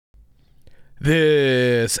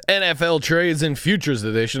This NFL Trades and Futures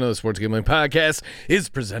edition of the Sports Gambling Podcast is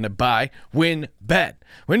presented by WynnBET.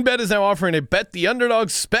 WynnBET is now offering a Bet the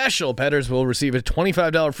Underdog special. Bettors will receive a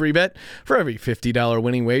 $25 free bet for every $50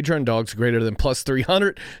 winning wager on dogs greater than plus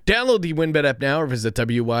 300. Download the WynnBET app now or visit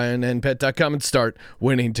wynnbet.com and start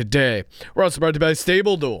winning today. We're also brought to you by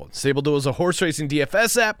Stable Duel. Stable Duel is a horse racing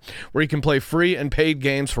DFS app where you can play free and paid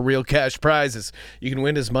games for real cash prizes. You can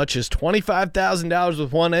win as much as $25,000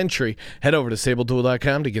 with one entry. Head over to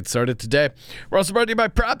StableDuel.com to get started today. We're also brought to you by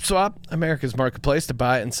PropSwap, America's marketplace to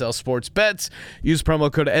buy and sell sports bets. Use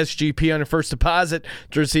promo code SGP on your first deposit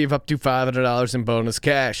to receive up to $500 in bonus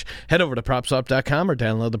cash. Head over to PropSwap.com or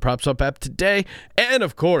download the PropSwap app today. And,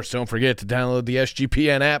 of course, don't forget to download the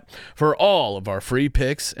SGPN app for all of our free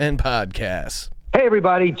picks and podcasts. Hey,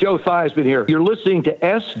 everybody. Joe Theismann here. You're listening to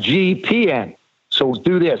SGPN. So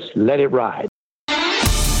do this. Let it ride.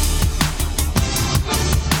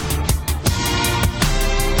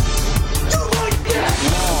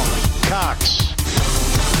 Cox.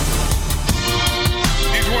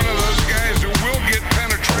 He's one of those guys who will get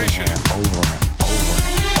penetration. Over.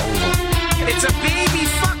 It's a baby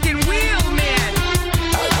fucking wheel, man.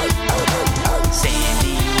 San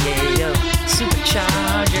Diego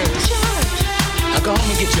Superchargers. Now go home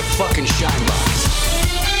and get your fucking shine box.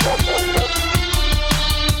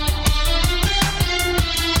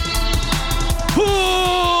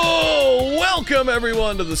 Welcome,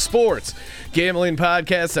 everyone, to the Sports Gambling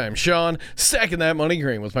Podcast. I'm Sean, stacking that money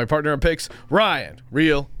green with my partner in picks, Ryan,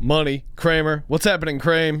 Real Money Kramer. What's happening,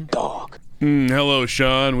 Kramer? Dog. Hello,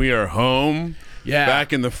 Sean. We are home. Yeah.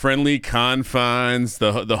 Back in the friendly confines,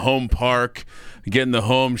 the home park, getting the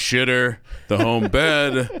home shitter, the home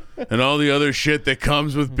bed, and all the other shit that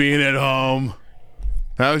comes with being at home.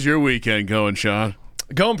 How's your weekend going, Sean?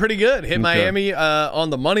 Going pretty good. Hit Miami on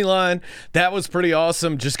the money line. That was pretty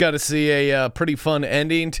awesome. Just got to see a pretty fun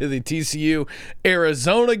ending to the TCU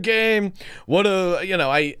Arizona game.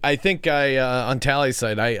 I think on Tally's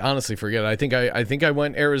side, I honestly forget. I think I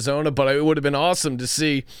went Arizona, but it would have been awesome to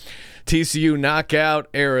see TCU knock out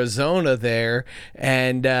Arizona there.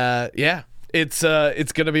 And it's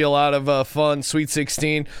going to be a lot of fun. Sweet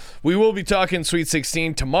 16. We will be talking Sweet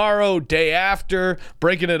 16 tomorrow, day after,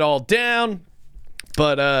 breaking it all down.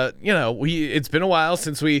 But, it's been a while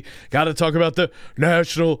since we got to talk about the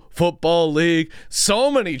National Football League. So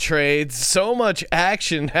many trades, so much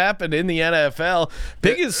action happened in the NFL.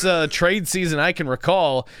 Biggest trade season I can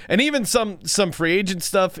recall. And even some free agent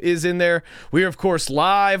stuff is in there. We are, of course,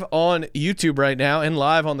 live on YouTube right now and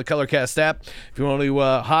live on the Colorcast app. If you want to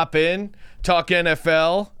hop in, talk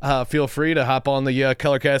NFL, feel free to hop on the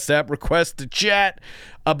Colorcast app, request to chat.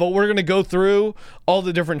 But we're going to go through all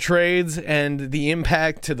the different trades and the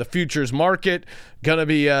impact to the futures market. Gonna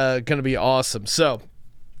be awesome. So,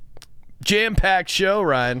 jam-packed show,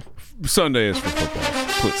 Ryan. Sunday is for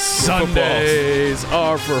football. Sundays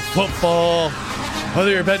are for football.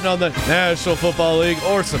 Whether you're betting on the National Football League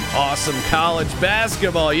or some awesome college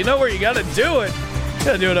basketball, you know where you got to do it. You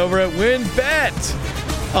got to do it over at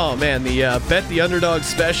WynnBET. Oh, man, the Bet the Underdog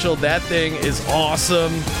special, that thing is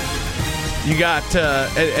awesome. You got,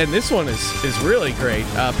 and this one is really great.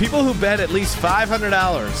 People who bet at least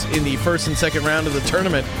 $500 in the first and second round of the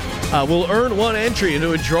tournament will earn one entry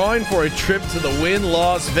into a drawing for a trip to the Wynn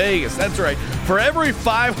Las Vegas. That's right. For every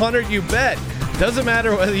 $500 you bet, doesn't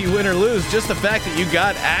matter whether you win or lose, just the fact that you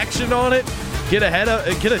got action on it, get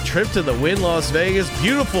a trip to the Wynn Las Vegas.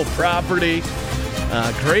 Beautiful property,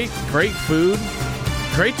 great food,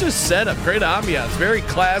 great just setup, great ambiance, very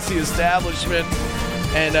classy establishment.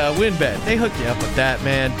 And WynnBET, they hook you up with that,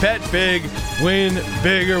 man. Bet big, win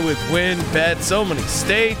bigger with WynnBET. So many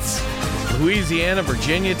states: Louisiana,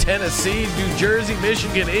 Virginia, Tennessee, New Jersey,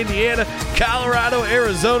 Michigan, Indiana, Colorado,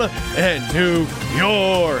 Arizona, and New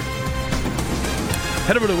York.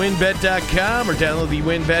 Head over to WynnBET.com or download the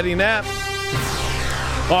WynnBETting app.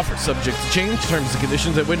 Offer subject to change. Terms and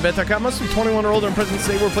conditions at WynnBET.com. Must be 21 or older and present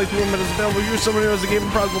state where playthrough limit is available. Use someone who has the game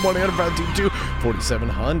and probably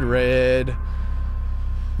 1-800-522-4700.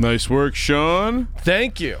 Nice work, Sean.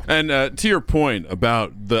 Thank you. And to your point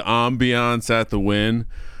about the ambiance at the Wynn,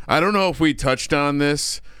 I don't know if we touched on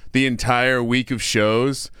this the entire week of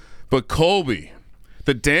shows, but Colby,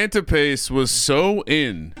 the Dantapace was so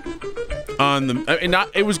in on the. I mean,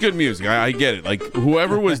 it was good music. I get it. Like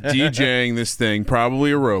whoever was DJing this thing, probably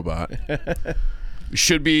a robot,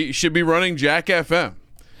 should be running Jack FM.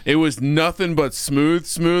 It was nothing but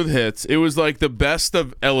smooth hits. It was like the best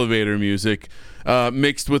of elevator music.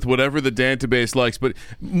 Mixed with whatever the Dantapace likes, but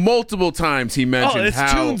multiple times he mentioned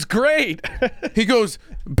this tune's great. He goes,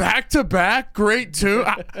 Back-to-back, great tune.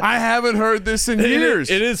 I haven't heard this in years.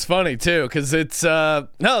 It is funny too, because it's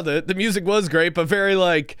the music was great, but very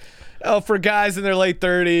like, for guys in their late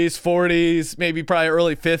 30s, 40s, maybe probably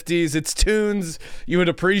early 50s. It's tunes you would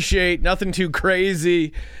appreciate, nothing too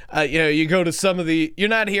crazy. You go to some of the, you're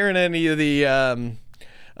not hearing any of the.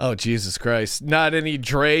 Oh, Jesus Christ. Not any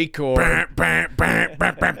Drake or... There's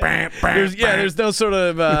no sort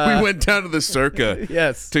of... we went down to the Circa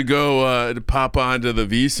yes. to go to pop onto the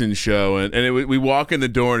VSiN show, and we walk in the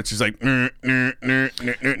door, and it's just like...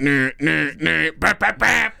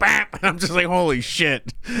 I'm just like, holy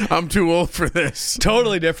shit. I'm too old for this.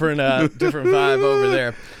 Totally different vibe over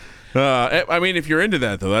there. I mean, if you're into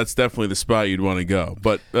that, though, that's definitely the spot you'd want to go.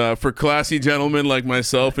 But for classy gentlemen like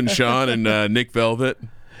myself and Sean and Nick Velvet...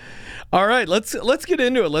 All right, let's get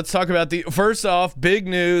into it. Let's talk about first off, big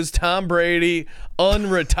news, Tom Brady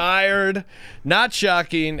unretired. Not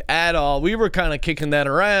shocking at all. We were kind of kicking that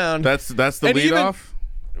around. That's the lead off?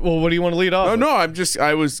 Well, what do you want to lead off? Oh, with? no, I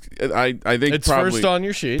think it's probably, first on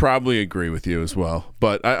your sheet. Probably agree with you as well.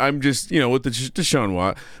 But I'm just, with the Deshaun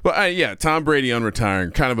Watt. But Tom Brady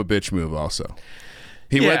unretiring, kind of a bitch move also.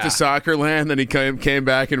 He went to soccer land, then he came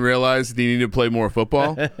back and realized that he needed to play more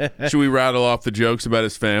football. Should we rattle off the jokes about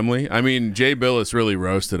his family? I mean, Jay Billis really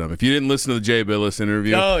roasted him. If you didn't listen to the Jay Billis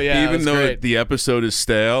interview, even though the episode is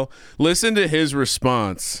stale, listen to his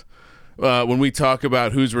response when we talk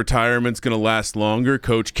about whose retirement's going to last longer,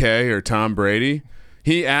 Coach K or Tom Brady.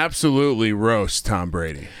 He absolutely roasts Tom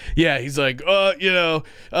Brady. Yeah, he's like,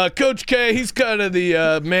 Coach K, he's kind of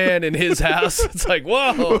the man in his house. It's like,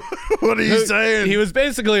 whoa. What are you saying? He was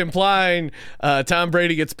basically implying Tom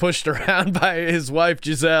Brady gets pushed around by his wife,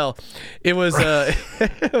 Giselle. It was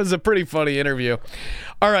it was a pretty funny interview.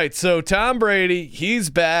 All right, so Tom Brady, he's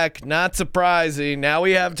back. Not surprising. Now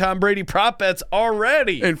we have Tom Brady prop bets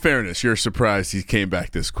already. In fairness, you're surprised he came back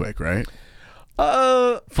this quick, right?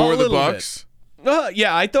 For the Bucks?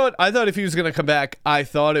 I thought if he was going to come back, I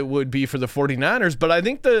thought it would be for the 49ers, but I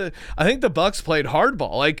think the Bucks played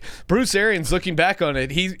hardball. Like Bruce Arians, looking back on it,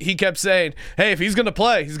 he kept saying, "Hey, if he's going to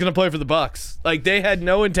play for the Bucks." Like they had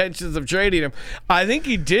no intentions of trading him. I think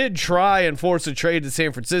he did try and force a trade to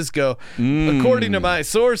San Francisco. According to my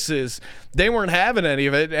sources, they weren't having any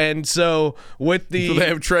of it, and so so they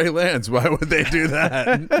have Trey Lance. Why would they do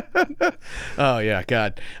that? Oh yeah,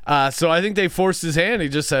 God. So I think they forced his hand. He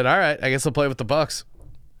just said, "All right, I guess I'll play with the Bucks."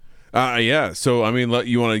 So I mean,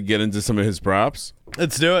 you want to get into some of his props?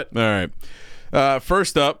 Let's do it. All right.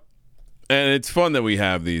 First up, and it's fun that we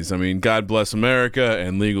have these. I mean, God bless America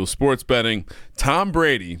and legal sports betting. Tom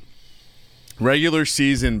Brady, regular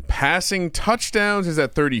season passing touchdowns is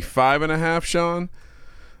at 35.5, Sean.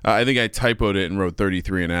 I think I typoed it and wrote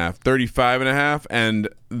 33.5. 35.5, and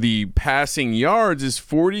the passing yards is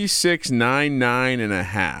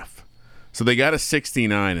 46.99.5. So they got a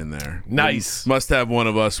 69 in there. Nice. Must have one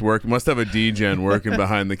of us must have a D-gen working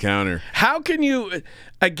behind the counter. How can you,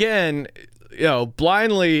 again,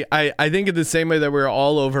 blindly, I think in the same way that we're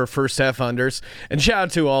all over first half unders, and shout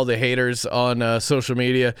out to all the haters on social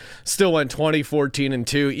media, still went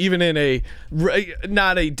 20-14-2, even in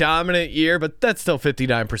not a dominant year, but that's still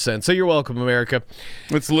 59%. So you're welcome, America.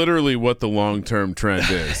 It's literally what the long-term trend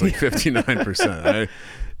is, like 59%.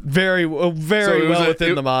 Very well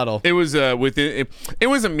within the model. It was it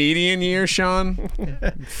was a median year, Sean.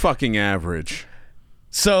 Fucking average.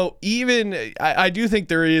 So even I do think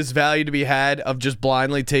there is value to be had of just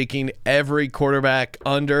blindly taking every quarterback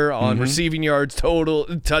under on receiving yards, total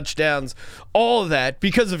touchdowns, all of that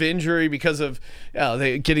because of injury, because of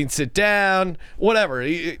they getting sit down, whatever.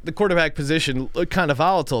 The quarterback position kind of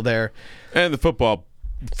volatile there, and the football.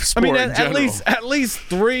 Sport at least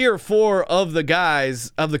 3 or 4 of the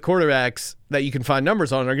guys of the quarterbacks that you can find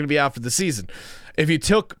numbers on are going to be out for the season. If you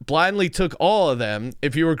blindly took all of them,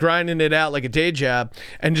 if you were grinding it out like a day job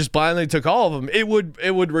and just blindly took all of them, it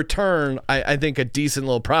would return, I think, a decent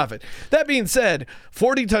little profit. That being said,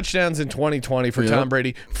 40 touchdowns in 2020 for Tom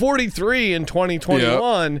Brady, 43 in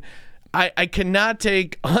 2021. Yep. I cannot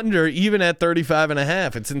take under even at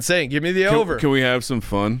 35.5. It's insane. Give me the over. Can we have some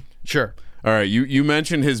fun? Sure. All right, you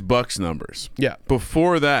mentioned his Bucks numbers. Yeah.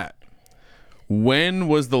 Before that, when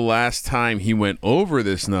was the last time he went over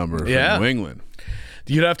this number for New England?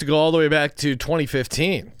 You'd have to go all the way back to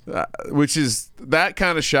 2015, that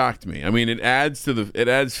kind of shocked me. I mean, it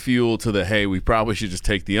adds fuel to the hey, we probably should just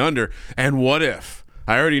take the under. And what if?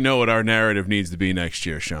 I already know what our narrative needs to be next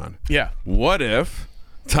year, Sean. Yeah. What if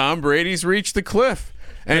Tom Brady's reached the cliff?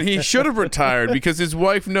 And he should have retired because his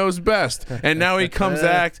wife knows best. And now he comes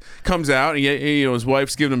out, and his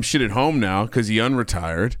wife's giving him shit at home now because he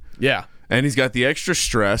unretired. Yeah. and he's got the extra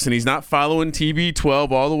stress, and he's not following TB12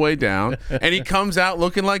 all the way down, and he comes out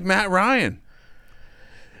looking like Matt Ryan.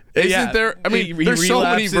 Isn't there? I mean, he there's so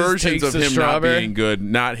many relapses, versions takes of the him not strawberry. being good,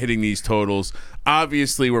 not hitting these totals.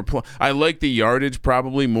 Obviously, I like the yardage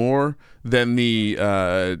probably more than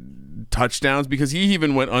the touchdowns, because he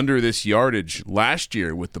even went under this yardage last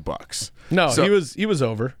year with the Bucs. No, So, he was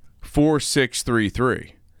over.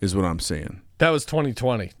 4.633 is what I'm seeing. That was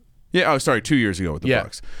 2020. Yeah, 2 years ago with the Yeah.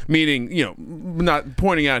 Bucs. Meaning, not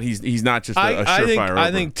pointing out he's not just a surefire over.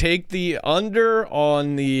 I think take the under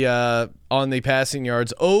on the passing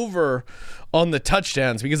yards, over on the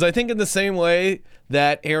touchdowns, because I think in the same way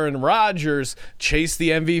that Aaron Rodgers chased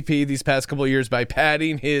the MVP these past couple of years by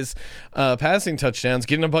padding his passing touchdowns,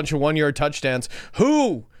 getting a bunch of 1 yard touchdowns,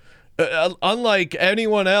 who unlike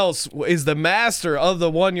anyone else, is the master of the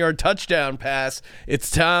 1 yard touchdown pass. It's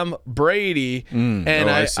Tom Brady, and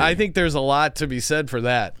I think there's a lot to be said for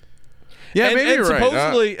that. Yeah, and, maybe and you're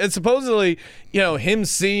right. supposedly, him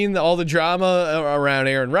seeing all the drama around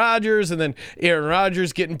Aaron Rodgers, and then Aaron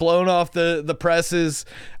Rodgers getting blown off the presses,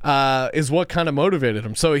 is what kind of motivated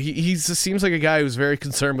him. So he seems like a guy who's very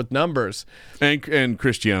concerned with numbers. And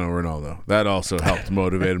Cristiano Ronaldo, that also helped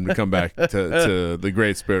motivate him to come back to the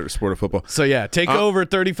great sport of football. So yeah, take over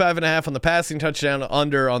 35.5 on the passing touchdown,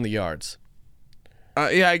 under on the yards.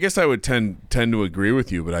 Yeah, I guess I would tend to agree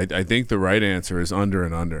with you, but I think the right answer is under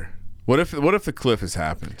and under. What if the cliff has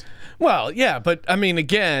happened? Well, yeah, but I mean,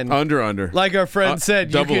 again, under. Like our friend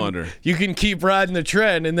said, under. You can keep riding the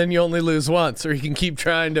trend, and then you only lose once, or you can keep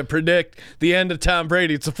trying to predict the end of Tom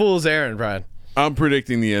Brady. It's a fool's errand, Brian. I'm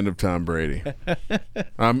predicting the end of Tom Brady.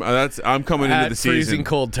 I'm coming into the season. Freezing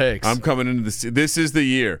cold takes. I'm coming into this is the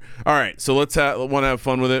year. All right, so let's want to have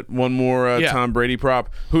fun with it. One more Tom Brady prop.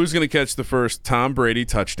 Who's going to catch the first Tom Brady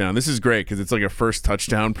touchdown? This is great because it's like a first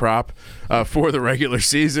touchdown prop for the regular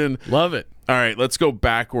season. Love it. All right, let's go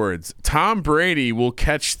backwards. Tom Brady will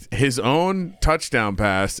catch his own touchdown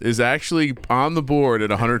pass, is actually on the board at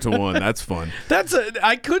 100-1. That's fun.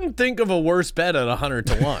 I couldn't think of a worse bet at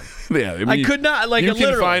 100-1. Yeah, I mean, I could not, like, you can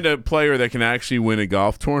literally find a player that can actually win a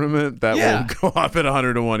golf tournament that will go up at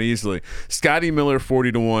 100-1 easily. Scotty Miller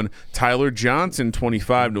 40-1, Tyler Johnson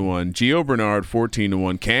 25-1, Gio Bernard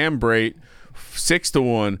 14-1, Cam Brate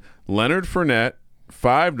 6-1, Leonard Fournette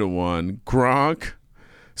 5-1, Gronk.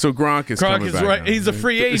 So Gronk is coming back right. now. He's a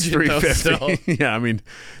free agent, though, still. Yeah, I mean,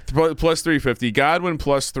 plus 350. Godwin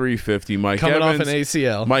plus 350. Mike coming Evans off an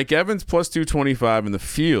ACL. Mike Evans plus 225 in the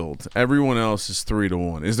field. Everyone else is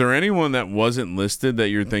 3-1. Is there anyone that wasn't listed that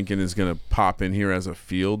you're thinking is going to pop in here as a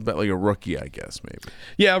field bet, like a rookie? I guess maybe.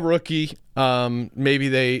 Yeah, rookie.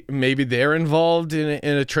 Maybe they're involved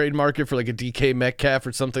in a trade market for like a DK Metcalf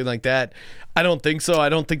or something like that. I don't think so. I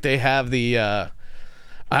don't think they have the.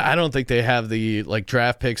 I don't think they have the like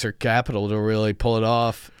draft picks or capital to really pull it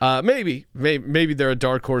off. Maybe they're a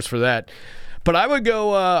dark horse for that. But I would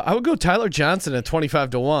go Tyler Johnson at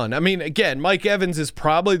 25-1. I mean, again, Mike Evans is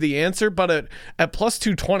probably the answer, but at plus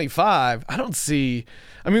 225, I don't see.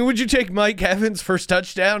 I mean, would you take Mike Evans' first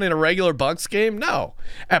touchdown in a regular Bucs game? No.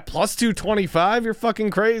 At plus 225, you're fucking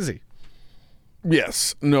crazy.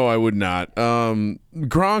 Yes. No, I would not.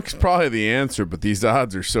 Gronk's probably the answer, but these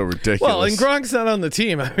odds are so ridiculous. Well, and Gronk's not on the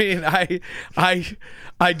team. I mean,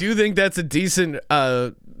 I do think that's a decent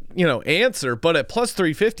answer, but at plus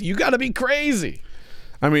 350, you got to be crazy.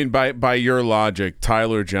 I mean, by your logic,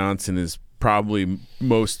 Tyler Johnson is probably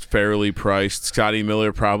most fairly priced. Scotty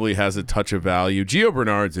Miller probably has a touch of value. Gio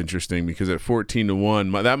Bernard's interesting because at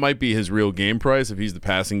 14-1, that might be his real game price if he's the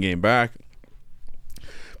passing game back.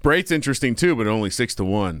 Brate's interesting too, but only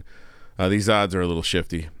 6-1. These odds are a little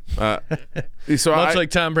shifty. So much like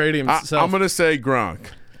Tom Brady himself. I'm going to say Gronk.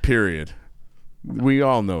 Period. We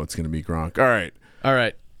all know it's going to be Gronk. All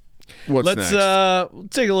right. Let's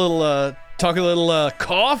next? Take a little talk a little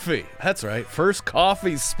coffee. That's right. First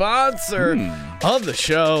coffee sponsor of the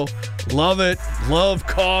show. Love it. Love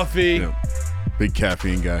coffee. Yeah. Big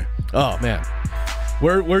caffeine guy. Oh man.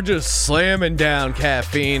 We're just slamming down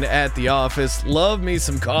caffeine at the office. Love me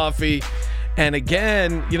some coffee. And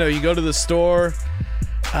again, you go to the store,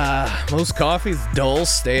 most coffee is dull,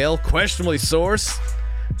 stale, questionably sourced.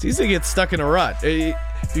 It's easy to get stuck in a rut.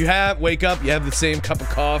 If you wake up, you have the same cup of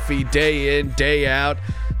coffee day in, day out.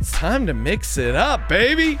 It's time to mix it up,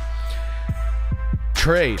 baby.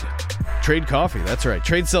 Trade Coffee, that's right.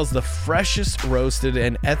 Trade sells the freshest roasted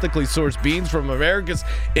and ethically sourced beans from America's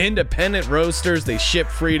independent roasters. They ship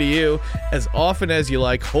free to you as often as you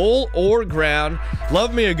like, whole or ground.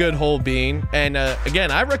 Love me a good whole bean. And again,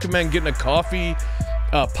 I recommend getting a coffee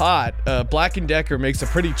pot. Black & Decker makes a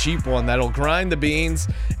pretty cheap one that'll grind the beans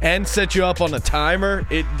and set you up on a timer.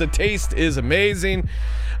 The taste is amazing.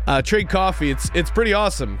 Trade Coffee, it's pretty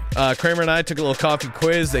awesome. Kramer and I took a little coffee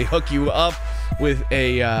quiz. They hook you up with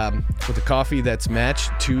a coffee that's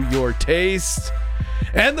matched to your taste.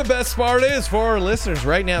 And the best part is, for our listeners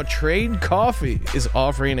right now, Trade Coffee is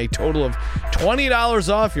offering a total of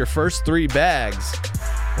 $20 off your first 3 bags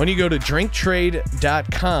when you go to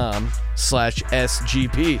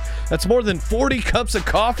drinktrade.com/SGP. That's more than 40 cups of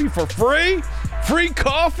coffee for free. Free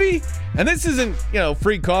coffee. And this isn't,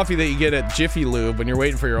 free coffee that you get at Jiffy Lube when you're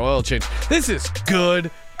waiting for your oil change. This is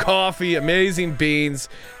good coffee, amazing beans.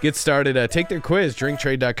 Get started. Take their quiz,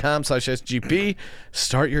 drinktrade.com/SGP.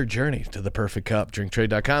 Start your journey to the perfect cup.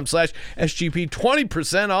 Drinktrade.com/SGP.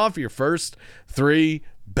 20% off your first 3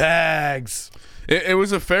 bags. It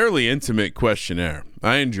was a fairly intimate questionnaire.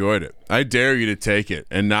 I enjoyed it. I dare you to take it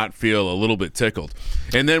and not feel a little bit tickled.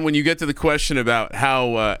 And then when you get to the question about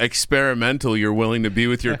how experimental you're willing to be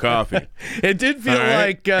with your coffee, it did feel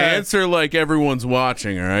like answer like everyone's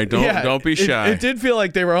watching. All right, don't be shy. It did feel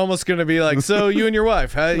like they were almost going to be like, so you and your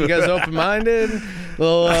wife, huh? You guys open-minded,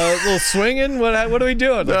 little swinging. What are we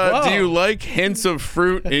doing? Do you like hints of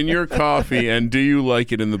fruit in your coffee, and do you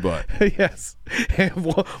like it in the butt? Yes,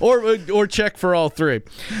 or check for all 3.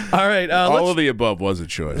 All right, all of the above was a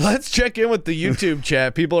choice. Let's check in with the YouTube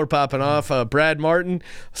chat. People are popping off. Brad Martin,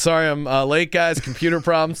 sorry I'm late, guys. Computer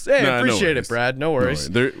problems. Hey, appreciate it, Brad. No worries.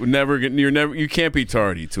 You can't be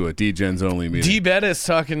tardy to a D-Gens only meeting. D Bettis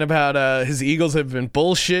talking about his Eagles have been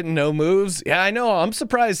bullshitting, no moves. Yeah, I know. I'm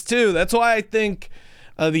surprised too. That's why I think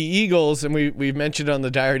the Eagles, and we've mentioned on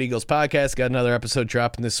the Die Hard Eagles podcast, got another episode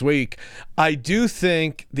dropping this week. I do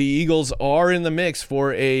think the Eagles are in the mix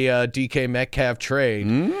for a DK Metcalf trade.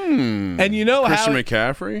 And Christian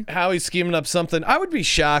McCaffrey? How he's scheming up something. I would be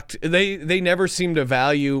shocked. They never seem to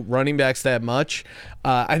value running backs that much.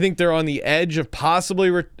 I think they're on the edge of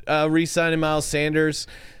possibly re-signing Miles Sanders.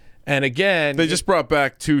 And again, they just brought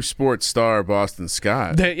back 2 sports star Boston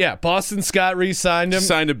Scott. Boston Scott re-signed him.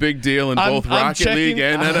 Signed a big deal in both Rocket League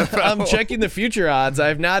and NFL. I'm checking the future odds. I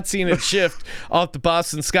have not seen it shift off the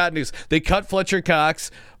Boston Scott news. They cut Fletcher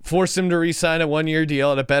Cox, forced him to re-sign a 1-year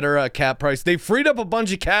deal at a better cap price. They freed up a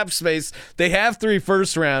bunch of cap space. They have 3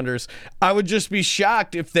 first-rounders. I would just be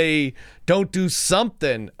shocked if they don't do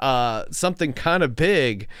something kind of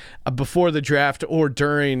big before the draft or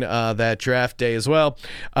during that draft day as well.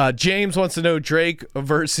 James wants to know Drake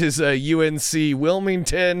versus UNC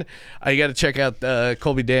Wilmington. You got to check out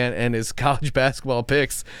Colby Dan and his college basketball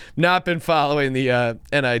picks. Not been following the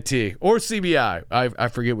NIT or CBI. I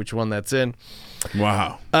forget which one that's in.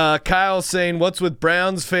 Wow. Kyle saying, what's with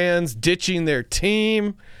Browns fans ditching their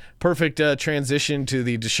team? Perfect transition to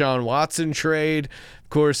the Deshaun Watson trade. Of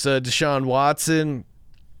course, Deshaun Watson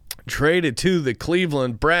traded to the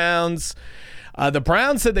Cleveland Browns. The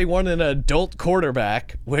Browns said they want an adult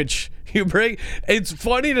quarterback, which it's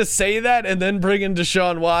funny to say that and then bring in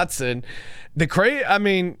Deshaun Watson.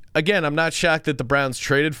 Again, I'm not shocked that the Browns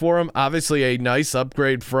traded for him. Obviously, a nice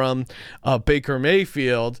upgrade from Baker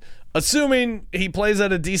Mayfield. Assuming he plays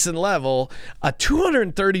at a decent level,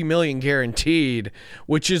 $230 million guaranteed,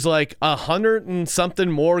 which is like $100 and something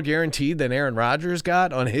more guaranteed than Aaron Rodgers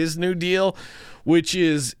got on his new deal, which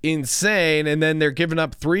is insane. And then they're giving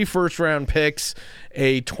up 3 first-round picks,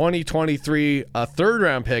 a 2023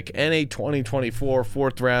 third-round pick, and a 2024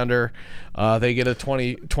 fourth-rounder. They get a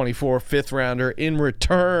 2024 fifth-rounder in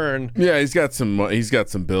return. Yeah, he's got some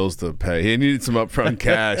bills to pay. He needed some upfront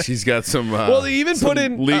cash. He's got some they even put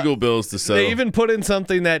in legal bills to settle. They even put in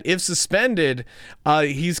something that if suspended,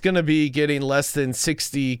 he's going to be getting less than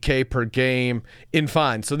 $60K per game in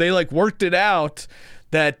fines. So they worked it out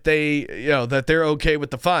that they're okay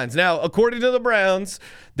with the fines. Now, according to the Browns,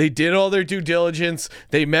 they did all their due diligence.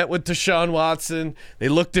 They met with Deshaun Watson. They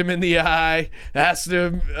looked him in the eye, asked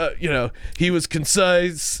him, he was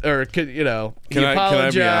concise, or he apologized. Can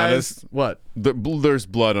I be honest? What? There's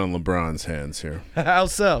blood on LeBron's hands here. How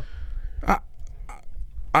so?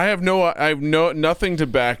 I have nothing to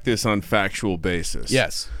back this on factual basis.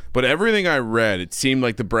 Yes. But everything I read, it seemed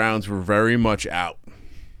like the Browns were very much out.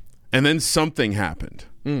 And then something happened.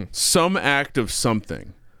 Some act of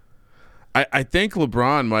something. I think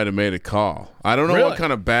LeBron might have made a call. I don't know what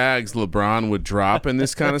kind of bags LeBron would drop in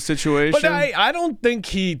this kind of situation. But I don't think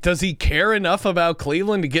does he care enough about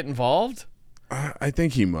Cleveland to get involved? I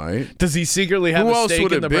think he might. Does he secretly have a stake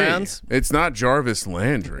in the Browns? It's not Jarvis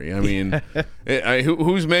Landry. I mean,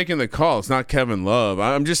 who's making the call? It's not Kevin Love.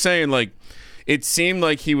 I'm just saying, it seemed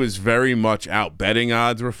like he was very much out. Betting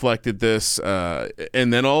odds reflected this.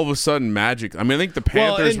 And then all of a sudden, Magic. I mean, I think the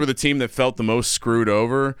Panthers were the team that felt the most screwed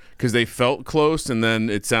over because they felt close. And then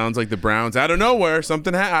it sounds like the Browns, out of nowhere,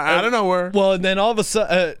 something out of nowhere. Well, and then all of a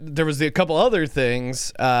sudden, there was a couple other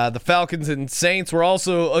things. The Falcons and Saints were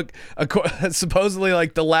also supposedly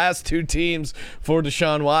like the last two teams for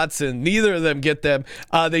Deshaun Watson. Neither of them get them.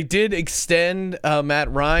 They did extend Matt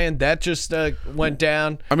Ryan. That just went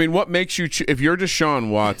down. I mean, what makes you if you're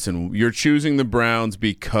Deshaun Watson, you're choosing the Browns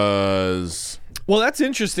because... Well, that's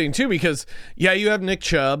interesting, too, because, yeah, you have Nick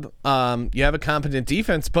Chubb. You have a competent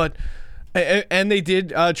defense, but... And they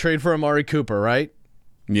did trade for Amari Cooper, right?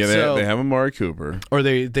 Yeah, they have Amari Cooper. Or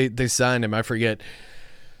they signed him, I forget.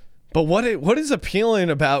 But what is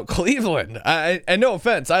appealing about Cleveland? And no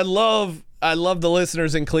offense, I love the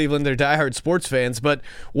listeners in Cleveland. They're diehard sports fans. But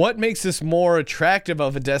what makes this more attractive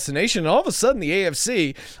of a destination? All of a sudden, the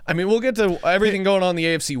AFC, I mean, we'll get to everything going on in the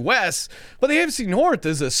AFC West, but the AFC North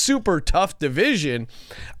is a super tough division.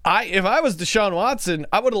 If I was Deshaun Watson,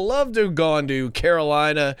 I would have loved to have gone to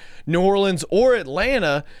Carolina, New Orleans, or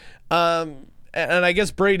Atlanta. And I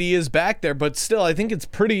guess Brady is back there, but still, I think it's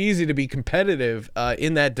pretty easy to be competitive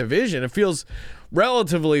in that division. It feels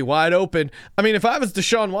relatively wide open. I mean, if I was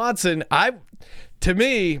Deshaun Watson, to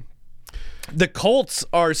me, the Colts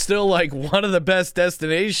are still like one of the best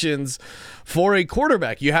destinations for a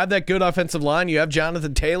quarterback. You have that good offensive line. You have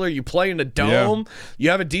Jonathan Taylor. You play in a dome. Yeah. You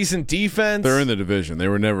have a decent defense. They're in the division. They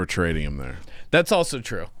were never trading him there. That's also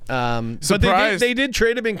true. But they did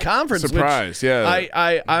trade him in conference. Surprise,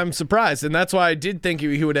 yeah. I'm surprised, and that's why I did think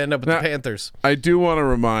he would end up with the Panthers. I do want to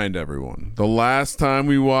remind everyone, the last time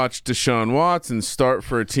we watched Deshaun Watson start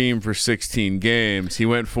for a team for 16 games, he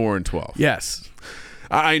went 4-12. Yes.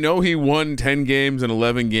 I know he won 10 games and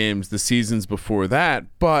 11 games the seasons before that,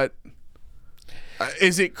 but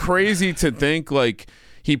is it crazy to think like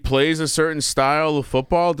he plays a certain style of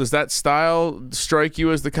football? Does that style strike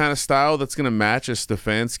you as the kind of style that's going to match a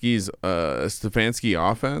Stefanski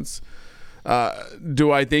offense?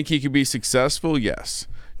 Do I think he could be successful? Yes.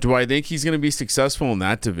 Do I think he's going to be successful in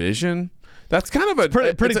that division? That's kind of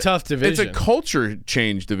a pretty tough division. It's a culture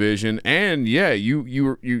change division, and yeah,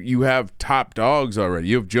 you have top dogs already.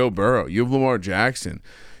 You have Joe Burrow. You have Lamar Jackson.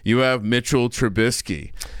 You have Mitchell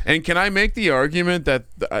Trubisky. And can I make the argument that?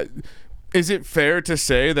 Is it fair to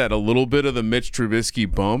say that a little bit of the Mitch Trubisky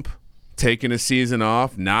bump, taking a season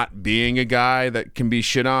off, not being a guy that can be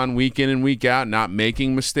shit on week in and week out, not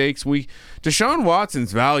making mistakes, Deshaun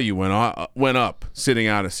Watson's value went up sitting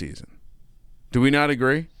out a season. Do we not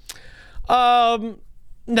agree? No,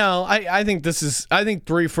 I think I think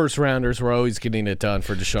 3 first-rounders were always getting it done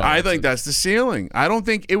for Deshaun Watson. I think that's the ceiling. I don't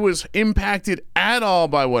think it was impacted at all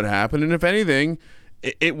by what happened, and if anything,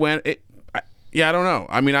 it went. Yeah, I don't know.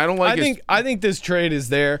 I mean, I don't like. I think this trade is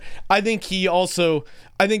there. I think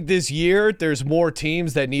this year there's more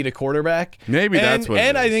teams that need a quarterback. Maybe that's what.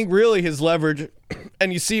 And I think really his leverage,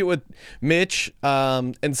 and you see it with Mitch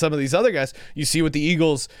and some of these other guys. You see with the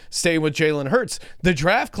Eagles staying with Jalen Hurts. The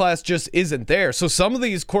draft class just isn't there. So some of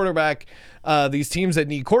these these teams that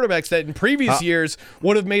need quarterbacks that in previous years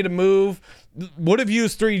would have made a move. Would have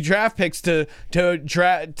used 3 draft picks to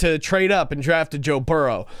trade up and draft a Joe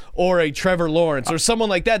Burrow or a Trevor Lawrence or someone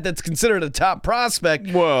like that that's considered a top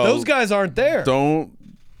prospect. Well, those guys aren't there. Don't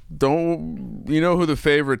you know who the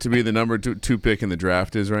favorite to be the number 2 pick in the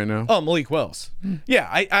draft is right now? Oh, Malik Willis. Yeah,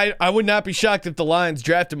 I would not be shocked if the Lions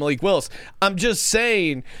drafted Malik Willis. I'm just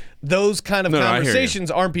saying those kind of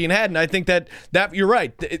conversations aren't being had, and I think that you're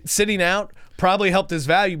right. Sitting out probably helped his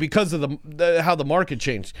value because of how the market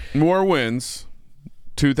changed. More wins,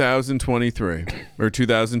 2023 or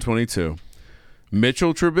 2022.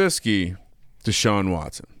 Mitchell Trubisky, Deshaun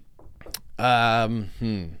Watson. All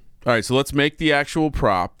right, so let's make the actual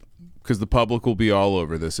prop because the public will be all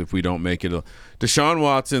over this if we don't make it. Deshaun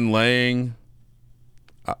Watson laying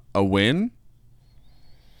a win?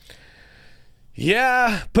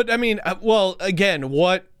 Yeah, but I mean, well, again,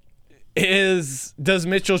 does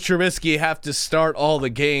Mitchell Trubisky have to start all the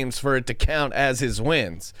games for it to count as his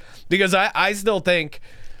wins? Because I still think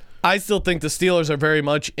the Steelers are very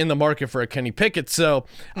much in the market for a Kenny Pickett. So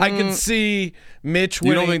I can see Mitch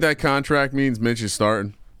winning. You don't think that contract means Mitch is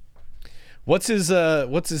starting? What's his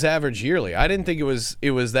average yearly? I didn't think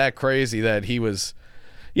it was that crazy that he was.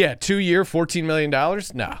 Yeah, 2-year, $14 million.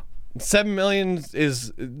 No. $7 million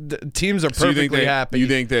is teams are perfectly happy. You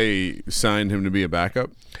think they signed him to be a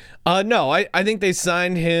backup? No, I think they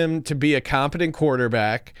signed him to be a competent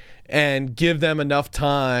quarterback and give them enough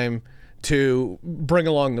time to bring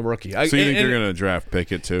along the rookie. So you think they're going to draft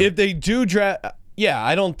Pickett too? If they do draft, Yeah,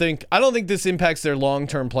 I don't think this impacts their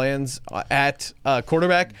long-term plans at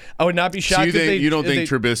quarterback. I would not be shocked So if you don't think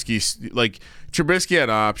Trubisky had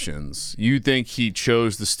options? You think he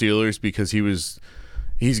chose the Steelers because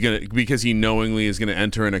because he knowingly is gonna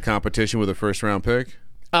enter in a competition with a first-round pick?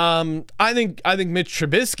 I think Mitch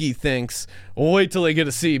Trubisky thinks, well, wait till they get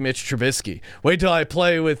to see Mitch Trubisky. Wait till I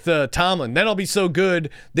play with Tomlin. Then I'll be so good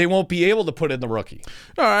they won't be able to put in the rookie.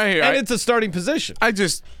 All right, And it's a starting position.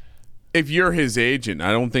 If you're his agent,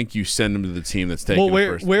 I don't think you send him to the team that's taking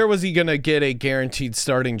Well, first. where was he going to get a guaranteed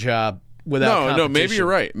starting job without competition? No,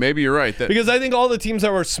 maybe you're right. Because I think all the teams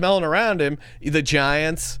that were smelling around him, the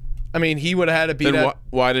Giants, I mean, he would have had to beat then up.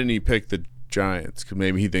 why didn't he pick the Giants? Because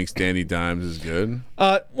maybe he thinks Danny Dimes is good.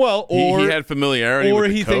 He had familiarity with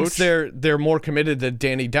the he coach. thinks they're more committed to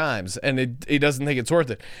Danny Dimes, and he doesn't think it's worth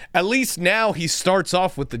it. At least now he starts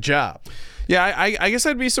off with the job. Yeah, I guess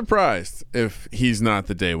I'd be surprised if he's not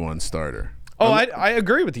the day one starter. Oh, I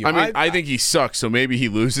agree with you. I mean, I think he sucks, so maybe he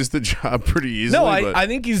loses the job pretty easily. No, but I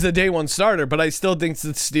think he's the day one starter, but I still think the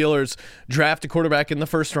Steelers draft a quarterback in the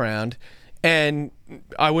first round, and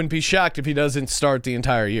I wouldn't be shocked if he doesn't start the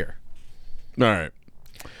entire year. All right.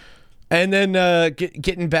 And then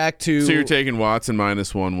getting back to... So you're taking Watson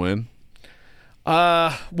 -1 win?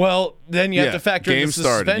 Well, then you have to factor in the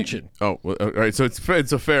suspension. All right. So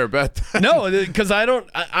it's a fair bet. No, because I don't...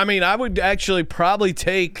 I mean, I would actually probably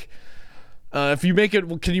take... if you make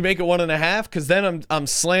it, can you make it 1.5? Because then I'm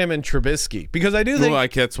slamming Trubisky because I do think. Well,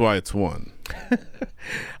 that's why it's 1.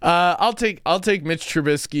 I'll take Mitch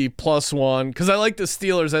Trubisky +1 because I like the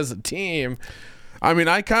Steelers as a team. I mean,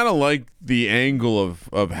 I kind of like the angle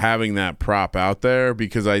of having that prop out there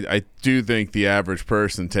because I do think the average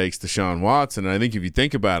person takes Deshaun Watson. And I think if you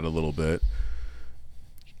think about it a little bit,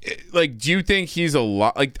 do you think he's a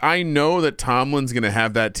lot? I know that Tomlin's going to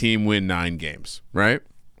have that team win 9 games, right?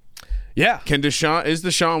 Yeah. Is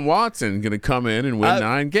Deshaun Watson going to come in and win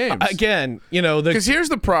 9 games? Again, because here's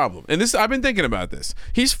the problem, and I've been thinking about this.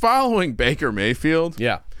 He's following Baker Mayfield.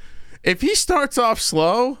 Yeah. If he starts off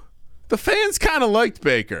slow, the fans kind of liked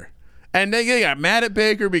Baker. And they got mad at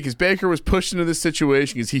Baker because Baker was pushed into this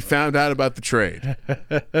situation because he found out about the trade.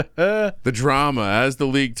 The drama as the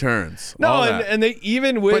league turns. No, and they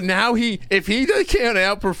even with... But now if he can't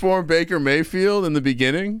outperform Baker Mayfield in the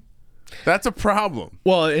beginning... That's a problem.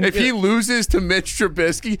 Well, if he loses to Mitch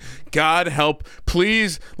Trubisky, God help,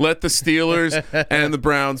 please let the Steelers and the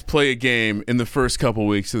Browns play a game in the first couple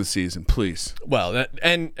weeks of the season, please. Well,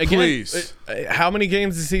 and again, please. How many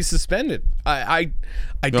games is he suspended? I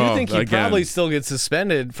do think he probably still gets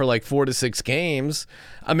suspended for 4 to 6 games.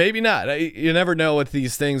 Maybe not. You never know with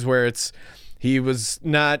these things where he was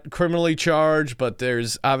not criminally charged, but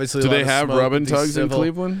there's obviously. Do they have rub and tugs in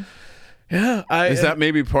Cleveland? Yeah, is that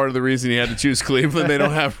maybe part of the reason he had to choose Cleveland? They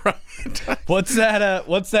don't have rub and tugs. What's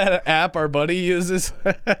that app our buddy uses?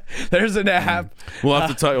 There's an app. We'll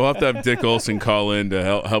have to have Dick Olson call in to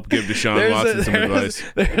help give Deshaun Watson some advice.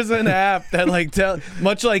 There's an app that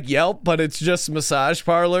much like Yelp, but it's just massage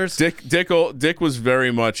parlors. Dick was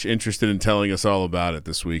very much interested in telling us all about it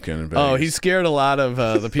this weekend in Vegas. Oh, he scared a lot of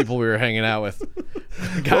the people we were hanging out with.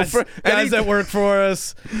 Guys that work for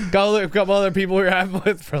us. A couple other people we were having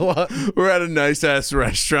with for lunch. We're at a nice ass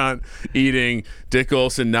restaurant eating. Dick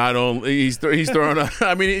Olson not only he's throwing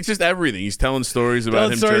I mean, it's just everything. He's telling stories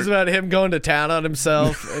about about him going to town on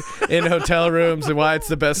himself in hotel rooms and why it's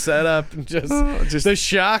the best setup and just the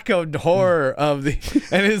shock and horror of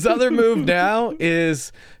and his other move now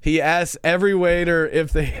is he asks every waiter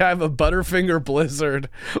if they have a Butterfinger Blizzard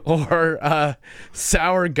or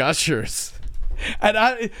sour Gushers.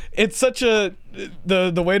 And it's such the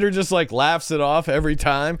waiter just laughs it off every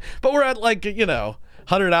time. But we're at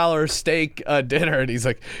 $100 steak dinner, and he's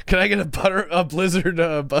like, "Can I get a Blizzard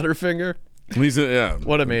Butterfinger?"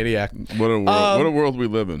 What a maniac! What a world we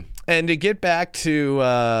live in. And to get back to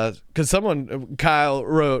because Kyle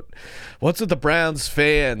wrote, "What's with the Browns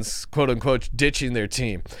fans, quote unquote, ditching their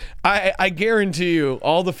team?" I guarantee you,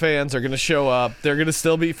 all the fans are going to show up. They're going to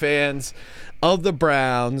still be fans of the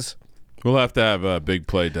Browns. We'll have to have a big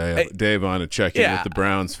play Dave on to check in with the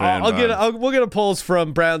Browns fan. We'll get a pulse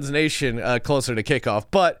from Browns Nation closer to kickoff,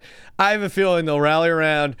 but I have a feeling they'll rally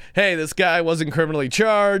around, hey, this guy wasn't criminally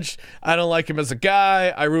charged. I don't like him as a guy.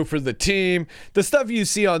 I root for the team. The stuff you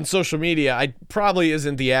see on social media probably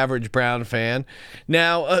isn't the average Brown fan.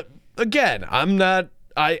 Now, again, I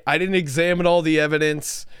didn't examine all the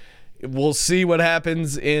evidence. We'll see what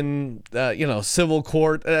happens in civil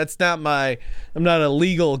court. I'm not a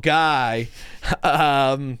legal guy,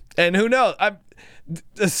 and who knows?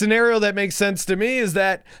 The scenario that makes sense to me is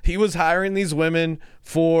that he was hiring these women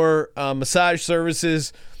for massage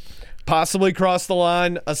services, possibly crossed the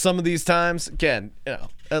line some of these times. Again,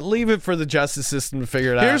 leave it for the justice system to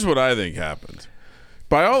figure it out. Here's what I think happened.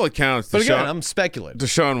 By all accounts, but again, I'm speculating.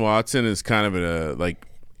 Deshaun Watson is kind of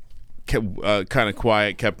kind of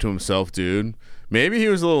quiet, kept to himself dude. Maybe he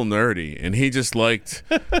was a little nerdy, and he just liked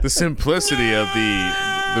the simplicity of the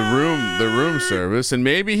room service. And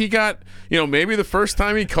maybe he got, maybe the first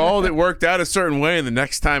time he called, it worked out a certain way, and the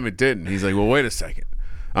next time it didn't. He's like, well, wait a second.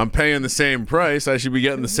 I'm paying the same price. I should be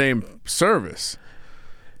getting the same service.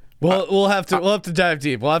 Well, we'll have to dive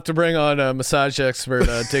deep. We'll have to bring on massage expert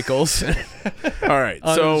Dick Olson. All right,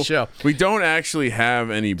 on the show. We don't actually have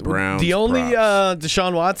any Browns. The only props.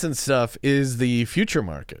 Deshaun Watson stuff is the future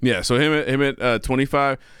market. Yeah, so him at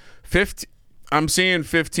 25, 50. I'm seeing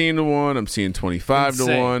 15 to 1. I'm seeing 25 to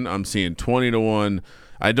 1. I'm seeing 20 to 1.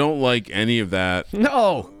 I don't like any of that.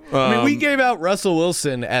 No. I mean, we gave out Russell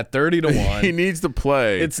Wilson at 30 to 1. He needs to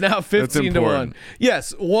play. It's now 15 to 1.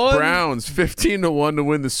 Yes, one. Browns 15 to 1 to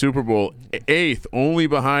win the Super Bowl. 8th, only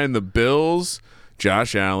behind the Bills,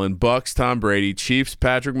 Josh Allen, Bucks, Tom Brady, Chiefs,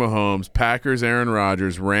 Patrick Mahomes, Packers, Aaron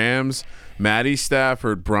Rodgers, Rams, Matty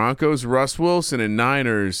Stafford, Broncos, Russ Wilson, and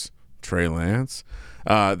Niners, Trey Lance.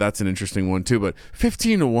 That's an interesting one too, but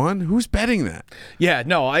 15 to 1, who's betting that? Yeah,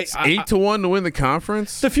 no, 8 to 1 to win the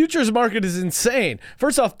conference. The futures market is insane.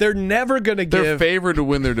 First off, they're never going to give. They're favored to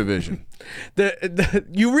win their division.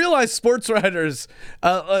 You realize sports writers,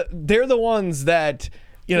 they're the ones that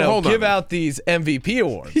give out these MVP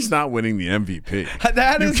awards. He's not winning the MVP.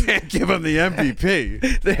 You can't give him the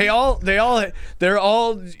MVP. They're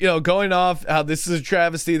all going off how this is a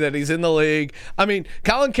travesty that he's in the league. I mean,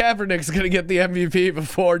 Colin Kaepernick's going to get the MVP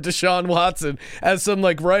before Deshaun Watson as some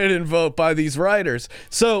write-in vote by these writers.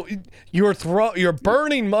 So you're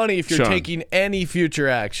burning money if you're Sean, taking any future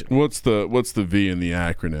action. What's the V in the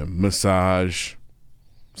acronym? Massage.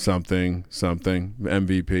 Something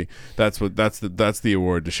MVP. That's the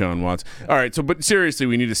award Deshaun Watson. All right, but seriously,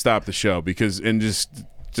 we need to stop the show and just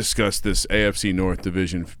discuss this AFC North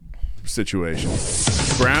division situation.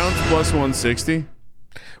 Browns plus 160.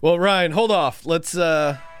 Well, Ryan, hold off. Let's.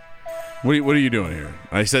 What are you doing here?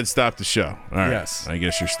 I said stop the show. All right. Yes. I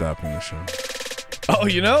guess you're stopping the show. Oh,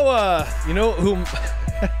 you know who?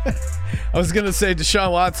 I was gonna say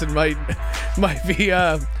Deshaun Watson might be.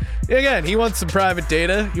 Again, he wants some private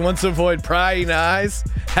data. He wants to avoid prying eyes,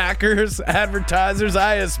 hackers, advertisers,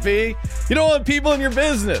 ISP. You don't want people in your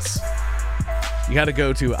business. You got to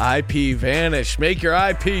go to IPVanish. Make your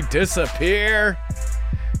IP disappear.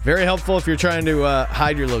 Very helpful if you're trying to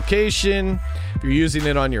hide your location. If you're using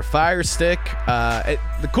it on your Fire Stick.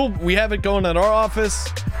 We have it going at our office.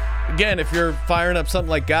 Again, if you're firing up something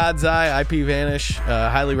like God's Eye, IPVanish,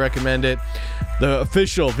 highly recommend it. The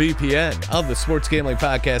official VPN of the Sports Gambling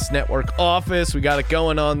Podcast Network office. We got it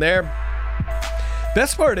going on there.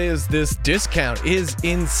 Best part is this discount is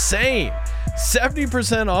insane.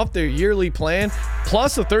 70% off their yearly plan,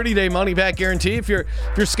 plus a 30-day money-back guarantee. If you're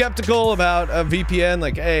skeptical about a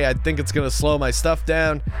VPN, hey, I think it's going to slow my stuff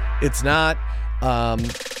down, it's not.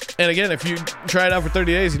 And again, if you try it out for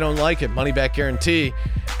 30 days, you don't like it, money-back guarantee.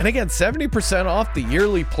 And again, 70% off the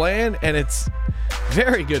yearly plan, and it's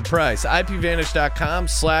very good price.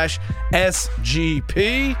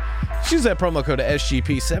 IPVanish.com/SGP. Use that promo code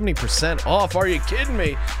SGP, 70% off. Are you kidding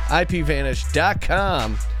me?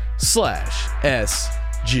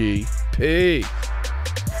 IPVanish.com/SGP.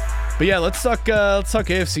 But yeah, let's talk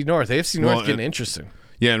AFC North. AFC North getting interesting.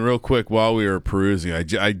 Yeah, and real quick, while we were perusing,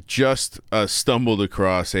 I just stumbled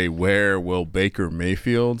across where will Baker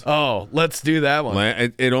Mayfield. Oh, let's do that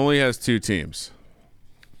one. It only has 2 teams.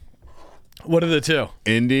 What are the 2?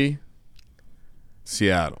 Indy,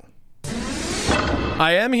 Seattle.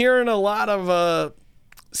 I am hearing a lot of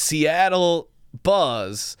Seattle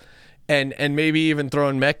buzz, and maybe even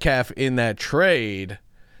throwing Metcalf in that trade,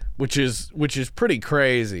 which is pretty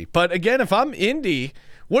crazy. But again, if I'm Indy,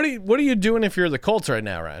 what are you doing if you're the Colts right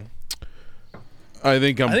now, Ryan? I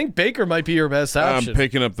think Baker might be your best option. I'm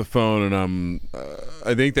picking up the phone, and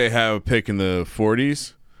I think they have a pick in the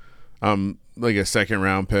 40s. Like a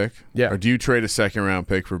second-round pick. Yeah. Or do you trade a second-round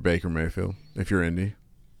pick for Baker Mayfield if you're Indy?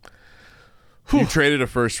 You traded a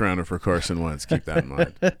first-rounder for Carson Wentz. Keep that in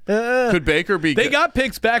mind. Could Baker be? They got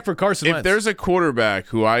picks back for Carson Wentz. If there's a quarterback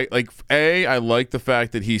who I like, I like the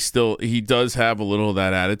fact that he does have a little of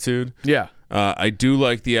that attitude. Yeah. I do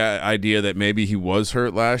like the idea that maybe he was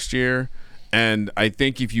hurt last year. And I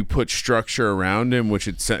think if you put structure around him, which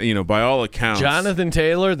it's, by all accounts, Jonathan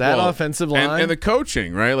Taylor, offensive line, and the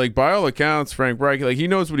coaching, right? By all accounts, Frank Reich, he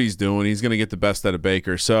knows what he's doing. He's going to get the best out of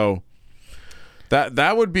Baker. So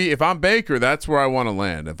that would be, if I'm Baker, that's where I want to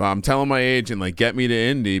land. If I'm telling my agent, get me to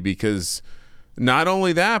Indy, because Not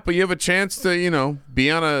only that, but you have a chance to, be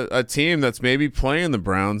on a team that's maybe playing the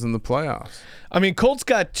Browns in the playoffs. I mean, Colts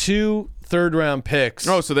got 2 third-round picks.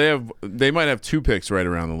 Oh, so they might have 2 picks right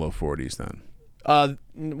around the low 40s then.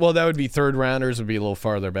 Well, that would be third-rounders would be a little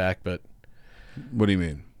farther back, but What do you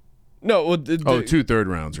mean? no. Well, 2 third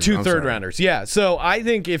rounds. Two third-rounders. Yeah. So I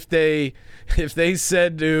think if they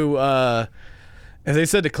said to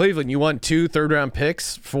Cleveland, you want 2 third-round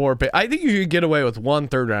picks for, I think you could get away with 1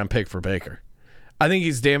 third-round pick for Baker. I think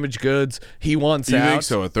he's damaged goods. He wants out. You think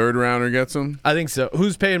so? A third rounder gets him? I think so.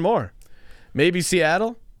 Who's paying more? Maybe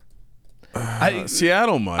Seattle?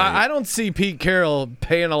 Seattle might. I don't see Pete Carroll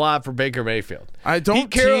paying a lot for Baker Mayfield. I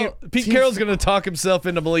don't. Pete Carroll's going to talk himself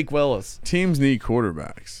into Malik Willis. Teams need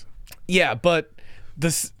quarterbacks. Yeah, but the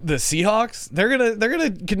Seahawks, they're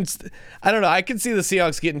gonna. I don't know. I can see the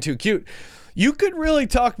Seahawks getting too cute. You could really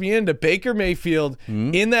talk me into Baker Mayfield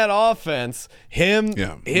in that offense.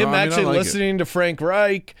 Listening to Frank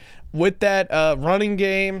Reich with that running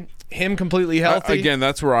game. Him completely healthy. Again,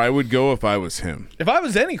 that's where I would go if I was him. If I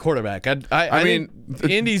was any quarterback, I mean,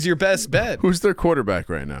 Indy's your best bet. Who's their quarterback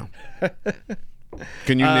right now?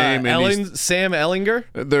 Can you name Sam Ellinger?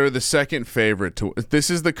 They're the second favorite. This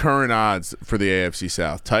is the current odds for the AFC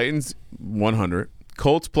South. Titans 100,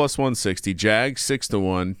 Colts plus 160, Jags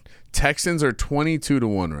 6-1, Texans are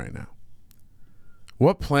 22-1 right now.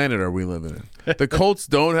 What planet are we living in? The Colts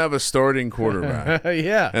don't have a starting quarterback.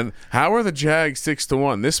 Yeah. And how are the Jags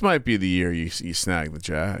 6-1? This might be the year you snag the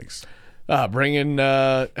Jags.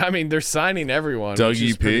 They're signing everyone. Doug which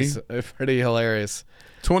is EP? pretty hilarious.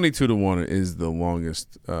 22-1 is the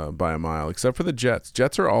longest by a mile, except for the Jets.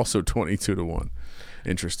 Jets are also 22-1.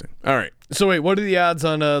 Interesting. All right. So wait, what are the odds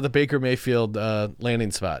on the Baker Mayfield landing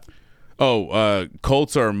spot?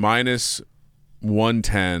 Colts are minus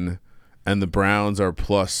 110, and the Browns are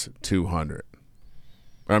plus 200.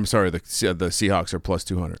 I'm sorry, the Seahawks are plus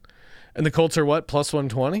 200. And the Colts are what? Plus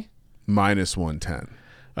 120? Minus 110.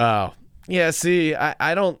 Oh. Yeah, see,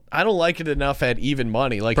 I don't like it enough at even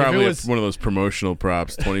money. Like Probably if it was one of those promotional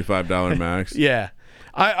props, $25 max. Yeah.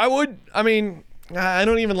 I would. I mean, I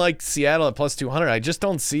don't even like Seattle at plus 200. I just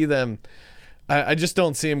don't see them. I just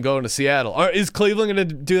don't see him going to Seattle. Or is Cleveland going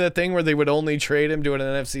to do that thing where they would only trade him to an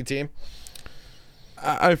NFC team?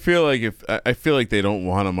 I feel like they don't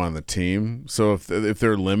want him on the team. So if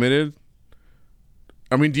they're limited,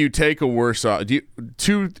 I mean, do you take a worse off? Do you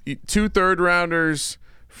two third rounders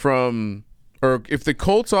from, or if the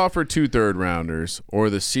Colts offer 2 third rounders or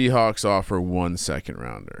the Seahawks offer 1 second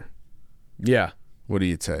rounder? Yeah. What do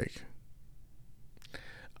you take?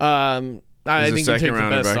 I think you take the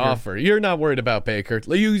best offer. You're not worried about Baker.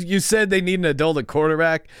 You said they need an adult at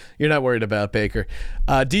quarterback. You're not worried about Baker.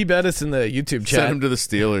 D. Bettis in the YouTube chat. Send him to the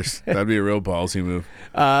Steelers. That'd be a real ballsy move.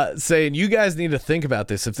 Saying, you guys need to think about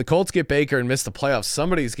this. If the Colts get Baker and miss the playoffs,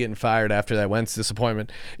 somebody's getting fired after that Wentz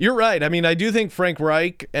disappointment. You're right. I mean, I do think Frank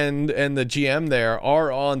Reich and the GM there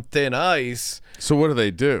are on thin ice. So what do they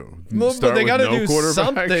do? Well, but they got to do quarterback?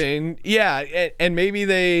 something. Yeah, and maybe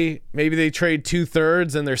they trade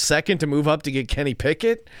 2/3 and they're second to move up to get Kenny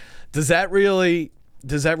Pickett. Does that really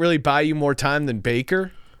buy you more time than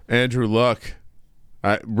Baker? Andrew Luck.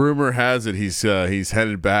 Rumor has it he's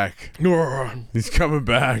headed back. He's coming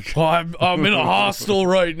back. Well, I'm in a hostel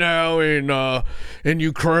right now in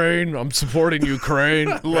Ukraine. I'm supporting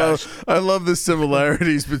Ukraine. I love the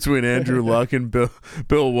similarities between Andrew Luck and Bill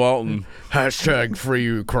Walton. Hashtag free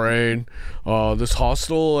Ukraine. This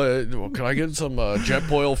hostel. Can I get some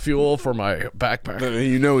jet oil fuel for my backpack?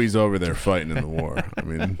 You know he's over there fighting in the war. I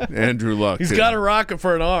mean, Andrew Luck. He's got a rocket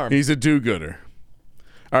for an arm. He's a do-gooder.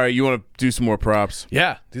 All right, you want to do some more props?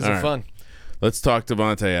 Yeah, these are fun. Let's talk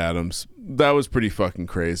Davante Adams. That was pretty fucking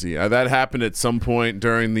crazy. That happened at some point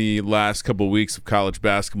during the last couple of weeks of college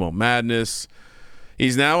basketball madness.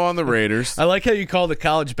 He's now on the Raiders. I like how you call the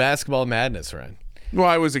college basketball madness, Ryan. Well,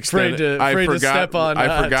 I was extending. I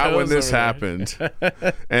forgot when this happened,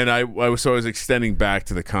 and I was extending back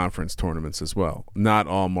to the conference tournaments as well. Not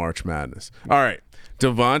all March Madness. All right.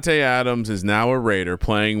 Davante Adams is now a Raider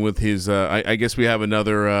playing with his I guess we have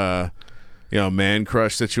another man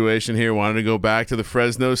crush situation here. Wanted to go back to the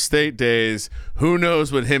Fresno State days. Who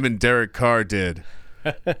knows what him and Derek Carr did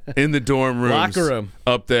in the dorm rooms, locker room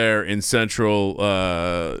up there in Central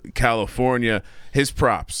California. His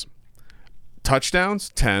props: touchdowns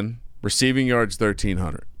 10, receiving yards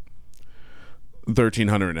 1,300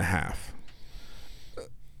 and a half.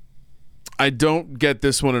 I don't get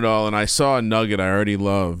this one at all, and I saw a nugget I already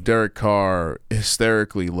love. Derek Carr,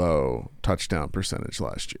 hysterically low touchdown percentage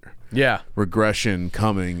last year. Yeah. Regression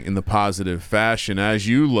coming in the positive fashion, as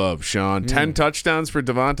you love, Sean. 10 touchdowns for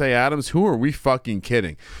Devontae Adams. Who are we fucking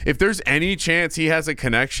kidding? If there's any chance he has a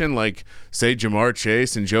connection like, say, Jamar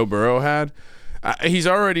Chase and Joe Burrow had, he's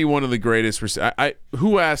already one of the greatest.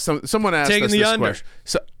 Who asked? Someone asked Taking us the this under.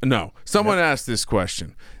 question. No, someone asked this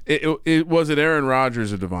question. Was it Aaron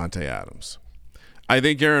Rodgers or Devontae Adams? I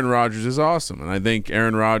think Aaron Rodgers is awesome, and I think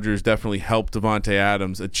Aaron Rodgers definitely helped Devontae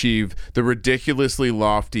Adams achieve the ridiculously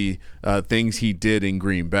lofty things he did in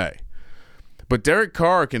Green Bay. But Derek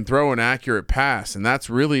Carr can throw an accurate pass, and that's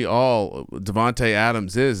really all Devontae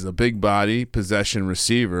Adams is, a big body possession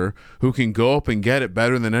receiver who can go up and get it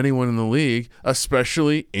better than anyone in the league,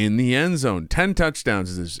 especially in the end zone. 10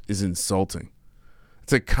 touchdowns is insulting.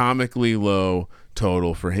 It's a comically low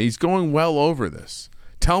total for him. He's going well over this.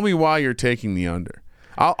 Tell me why you're taking the under.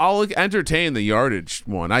 I'll entertain the yardage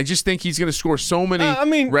one. I just think he's going to score so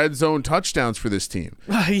many red zone touchdowns for this team.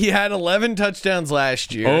 He had 11 touchdowns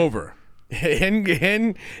last year. Over.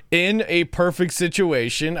 In a perfect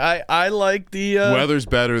situation. I like the weather's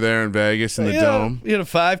better there in Vegas in the dome. He had a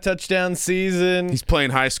 5 touchdown season. He's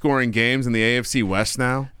playing high scoring games in the AFC West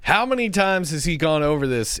now. How many times has he gone over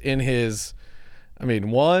this in his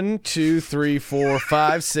 1, 2, 3, 4,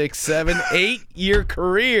 5, 6, 7, 8-year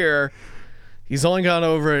career? He's only gone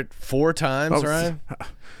over it 4 times, Ryan.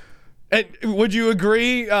 And would you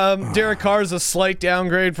agree Derek Carr is a slight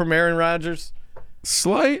downgrade from Aaron Rodgers?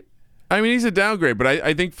 Slight? He's a downgrade, but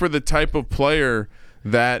I think for the type of player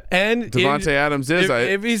that Devontae Adams is,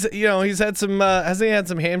 if he's he's had some hasn't he had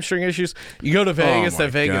some hamstring issues? You go to Vegas,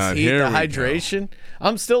 that Vegas God, heat, the here we hydration.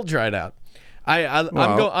 I'm still dried out.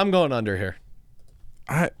 I'm going under here.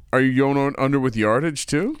 Are you going under with yardage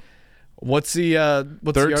too? What's the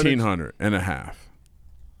 1,300 and a half.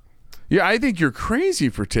 Yeah, I think you're crazy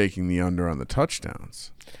for taking the under on the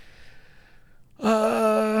touchdowns.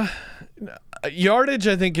 Yardage,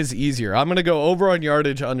 I think, is easier. I'm going to go over on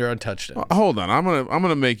yardage, under on touchdowns. Hold on, I'm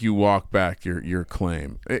gonna make you walk back your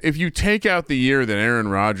claim. If you take out the year that Aaron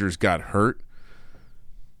Rodgers got hurt,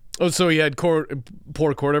 so he had poor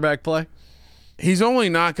quarterback play. He's only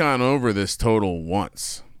not gone over this total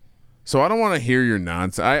once, so I don't want to hear your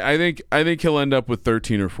nonsense. I think he'll end up with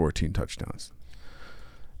 13 or 14 touchdowns.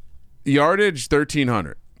 Yardage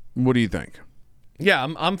 1,300. What do you think? Yeah,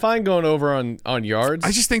 I'm fine going over on yards.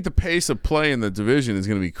 I just think the pace of play in the division is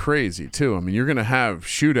going to be crazy too. You're going to have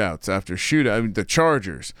shootouts after shootout. The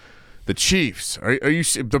Chargers, the Chiefs, are you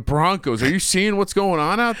the Broncos? Are you seeing what's going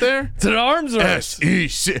on out there? It's an arms race.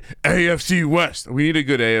 AFC West. We need a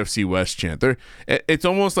good AFC West chant. It's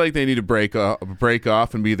almost like they need to break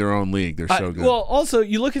off and be their own league. They're so good. Well, also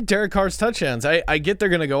you look at Derek Carr's touchdowns. I get they're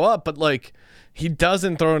going to go up, but he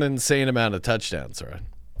doesn't throw an insane amount of touchdowns, right?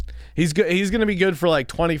 He's good. He's going to be good for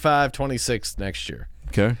 25, 26 next year.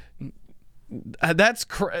 Okay. That's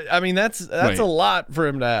a lot for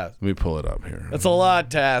him to have. Let me pull it up here. That's a lot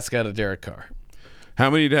to ask out of Derek Carr. How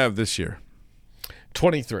many did you have this year?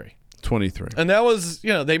 23. 23. And that was,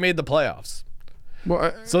 they made the playoffs.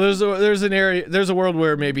 Well, so there's a world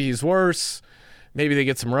where maybe he's worse. Maybe they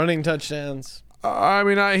get some running touchdowns.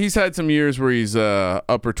 He's had some years where he's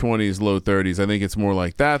upper 20s, low 30s. I think it's more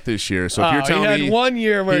like that this year. So if you're telling me he had 1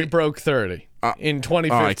 year where he broke 30 in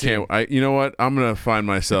 2015. I can't. You know what? I'm gonna find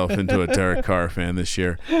myself into a Derek Carr fan this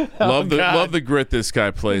year. Love the grit this guy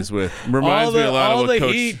plays with. Reminds me a lot of what Coach. All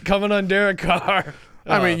the heat coming on Derek Carr.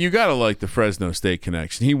 You gotta like the Fresno State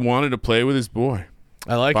connection. He wanted to play with his boy.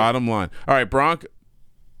 I like Bottom line. All right, Bronk.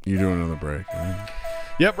 You're doing another break. Right?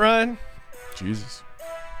 Yep, Ryan. Jesus.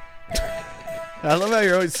 I love how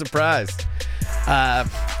you're always surprised.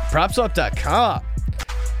 PropSwap.com.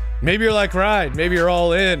 Maybe you're like Ryan. Maybe you're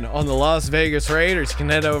all in on the Las Vegas Raiders. You can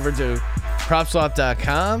head over to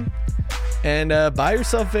PropSwap.com and buy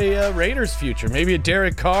yourself a Raiders future. Maybe a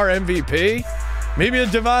Derek Carr MVP. Maybe a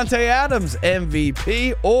Devontae Adams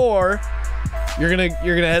MVP. Or you're gonna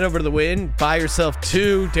head over to the Win, buy yourself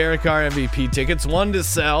 2 Derek Carr MVP tickets. 1 to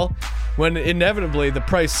sell when inevitably the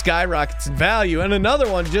price skyrockets in value, and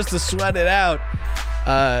another one just to sweat it out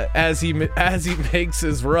as he makes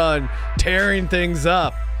his run, tearing things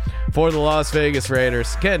up for the Las Vegas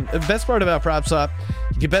Raiders. Again, the best part about PropSwap,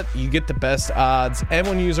 you get the best odds, and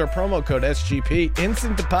when you use our promo code SGP,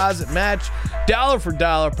 instant deposit match, dollar for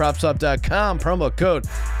dollar. PropSwap.com, promo code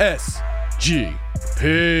SGP.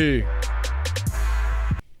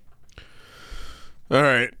 All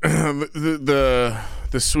right,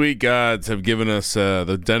 the sweet gods have given us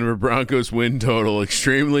the Denver Broncos win total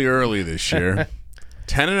extremely early this year.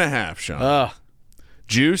 10.5, Sean.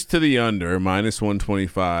 Juice to the under, minus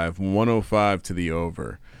 125, 105 to the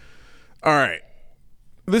over. All right.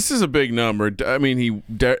 This is a big number. I mean,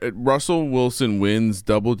 Russell Wilson wins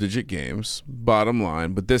double-digit games, bottom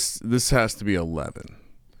line, but this has to be 11.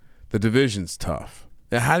 The division's tough.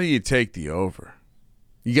 Now, how do you take the over?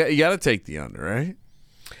 You got to take the under, right?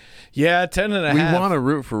 Yeah, 10.5. We want to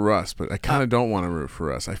root for Russ, but I kind of don't want to root for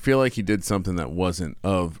Russ. I feel like he did something that wasn't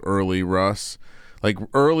of early Russ. Like,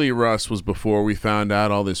 early Russ was before we found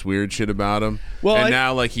out all this weird shit about him. Well,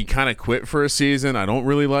 now, like, he kind of quit for a season. I don't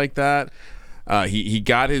really like that. He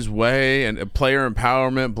got his way and player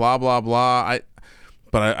empowerment, blah, blah, blah.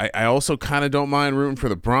 But I also kind of don't mind rooting for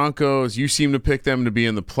the Broncos. You seem to pick them to be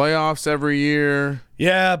in the playoffs every year.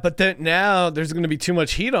 Yeah, but then now there's going to be too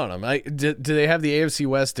much heat on them. Do they have the AFC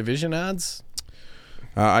West division odds?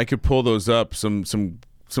 I could pull those up. Some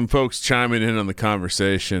folks chiming in on the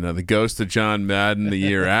conversation. The ghost of John Madden the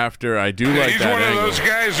year after. I do like He's that one angle. of those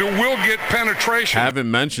guys who will get penetration. Haven't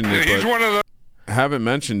mentioned it. He's one of the. Josh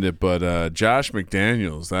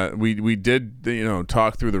McDaniels, that we did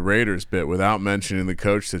talk through the Raiders bit without mentioning the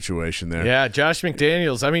coach situation there. Yeah, Josh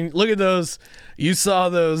McDaniels. I mean, look at those. You saw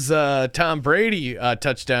those Tom Brady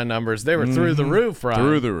touchdown numbers. They were through the roof, Ryan.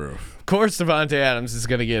 Through the roof. Of course, Devontae Adams is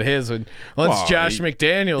going to get his once Josh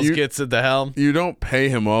McDaniels gets at the helm. You don't pay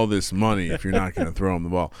him all this money if you're not going to throw him the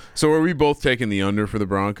ball. So are we both taking the under for the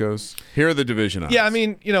Broncos? Here are the division odds. Yeah, I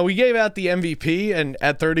mean, we gave out the MVP and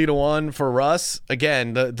at 30-1 for Russ.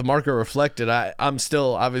 Again, the market reflected. I'm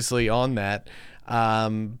still obviously on that.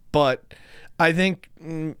 But I think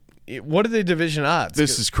what are the division odds?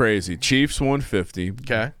 This is crazy. Chiefs 150.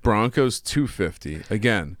 Okay. Broncos 250.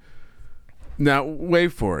 Again. Now, wait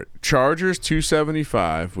for it. Chargers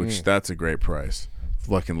 275, which that's a great price.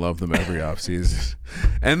 Fucking love them every offseason.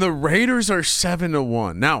 And the Raiders are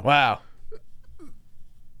 7-1. Now, wow.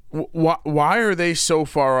 Why are they so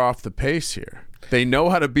far off the pace here? They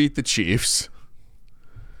know how to beat the Chiefs.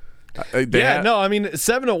 I mean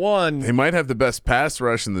 7-1. They might have the best pass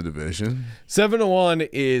rush in the division. 7-1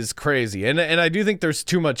 is crazy, and I do think there's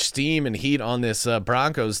too much steam and heat on this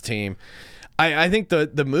Broncos team. I think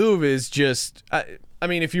the move is just. I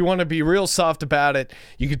mean, if you want to be real soft about it,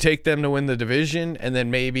 you could take them to win the division, and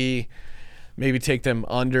then maybe take them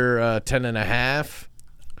under 10.5.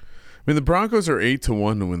 I mean, the Broncos are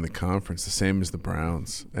 8-1 to win the conference, the same as the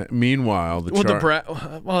Browns. Meanwhile,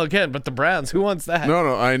 the Browns, who wants that?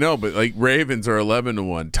 No, I know, but like Ravens are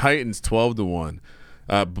 11-1, Titans 12-1,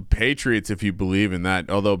 Patriots, if you believe in that.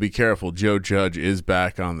 Although, be careful, Joe Judge is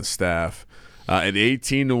back on the staff. At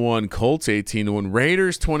 18-1, Colts 18-1,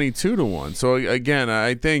 Raiders 22-1. So again,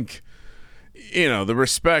 I think the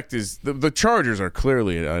respect is the Chargers are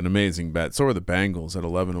clearly an amazing bet. So are the Bengals at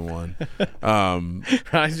 11-1. I'm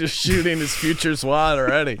just shooting his futures wide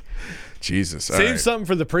already. Jesus, save something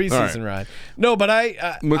for the preseason ride. No, but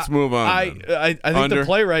let's move on. I think the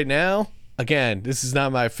play right now. Again, this is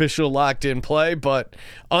not my official locked-in play, but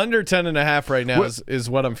under 10.5 right now is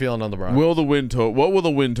what I'm feeling on the Broncos. What will the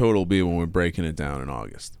win total be when we're breaking it down in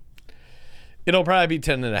August? It'll probably be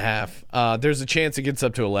 10.5. There's a chance it gets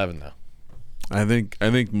up to 11, though. I think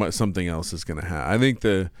something else is going to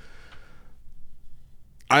happen.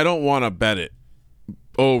 I don't want to bet it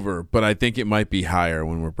over, but I think it might be higher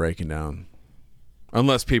when we're breaking down.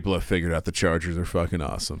 Unless people have figured out the Chargers are fucking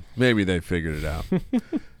awesome. Maybe they figured it out.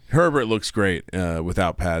 Herbert looks great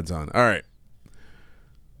without pads on. All right.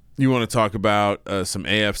 You want to talk about some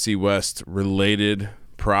AFC West related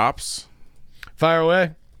props? Fire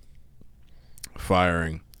away.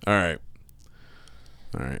 Firing. All right.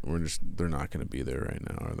 They're not going to be there right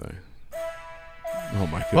now, are they? Oh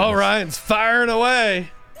my goodness. Well, Ryan's firing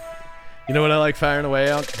away. You know what I like firing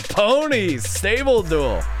away on? Ponies, Stable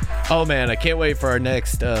Duel. Oh, man, I can't wait for our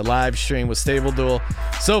next live stream with Stable Duel.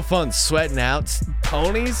 So fun sweating out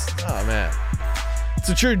ponies. Oh, man. It's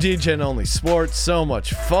a true DGen-only sport. So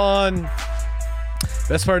much fun.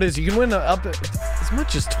 Best part is you can win up as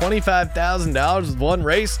much as $25,000 with one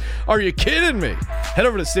race. Are you kidding me? Head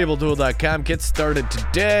over to StableDuel.com. Get started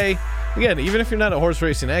today. Again, even if you're not a horse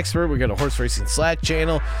racing expert, we got a horse racing Slack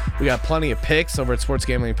channel. We got plenty of picks over at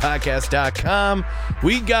sportsgamblingpodcast.com.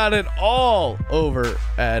 We got it all over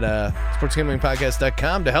at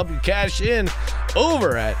sportsgamblingpodcast.com to help you cash in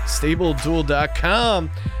over at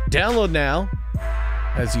StableDuel.com. Download now.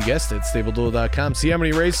 As you guessed it, StableDuel.com. See how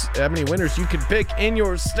many winners you can pick in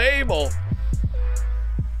your stable.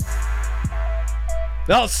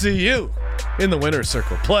 I'll see you in the winner's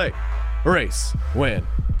circle. Play, race, win.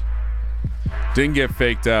 Didn't get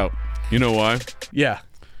faked out. You know why? Yeah.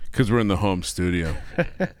 Because we're in the home studio.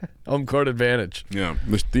 Home court advantage. Yeah.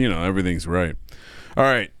 Everything's right. All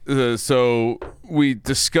right. So we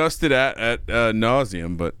discussed it at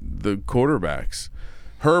nauseum, but the quarterbacks.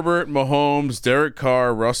 Herbert, Mahomes, Derek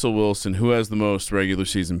Carr, Russell Wilson. Who has the most regular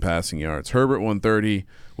season passing yards? Herbert 130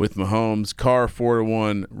 with Mahomes. Carr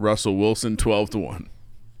 4-1. Russell Wilson 12-1.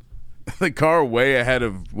 The Carr way ahead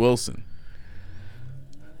of Wilson.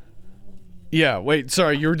 Yeah. Wait.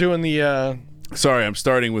 Sorry. You're doing the. Sorry, I'm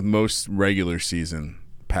starting with most regular season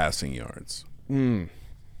passing yards.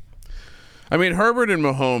 I mean, Herbert and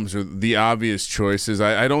Mahomes are the obvious choices.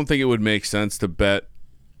 I don't think it would make sense to bet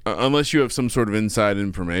unless you have some sort of inside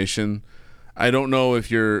information. I don't know if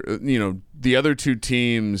the other two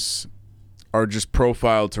teams are just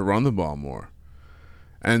profiled to run the ball more.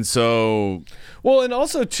 And so. Well, and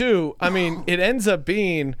also, too, I mean,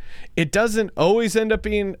 it doesn't always end up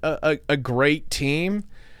being a great team.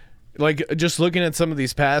 Like, just looking at some of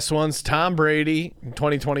these past ones, Tom Brady in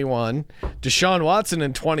 2021, Deshaun Watson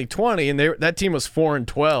in 2020, and that team was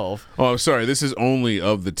 4-12. Oh, sorry. This is only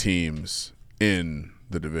of the teams in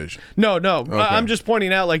the division. No. Okay. I'm just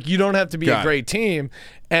pointing out, like, you don't have to be Got a great team.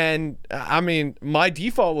 And, I mean, my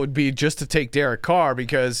default would be just to take Derek Carr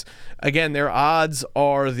because, again, their odds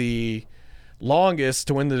are the longest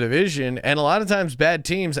to win the division, and a lot of times bad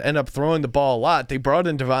teams end up throwing the ball a lot. They brought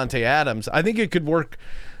in Devontae Adams. I think it could work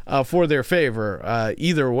for their favor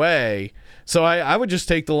either way. So I would just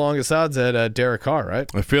take the longest odds at Derek Carr,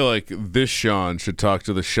 right? I feel like this Sean should talk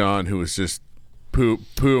to the Sean who was just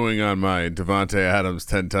pooing on my Devontae Adams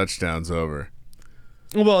 10 touchdowns over.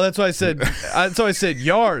 Well, that's why I said. That's why I said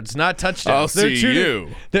yards, not touchdowns. I'll see you.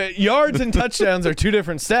 The yards and touchdowns are two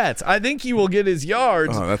different stats. I think he will get his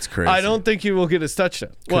yards. Oh, that's crazy. I don't think he will get his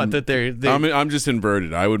touchdown. I'm just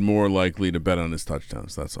inverted. I would more likely to bet on his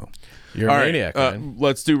touchdowns. That's all. You're all a right, maniac, man.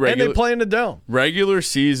 Let's do And they play in the dome. Regular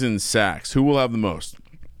season sacks. Who will have the most?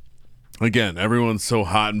 Again, everyone's so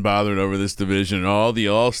hot and bothered over this division and all the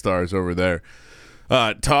all-stars over there.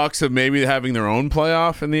 Talks of maybe having their own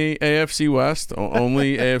playoff in the AFC West,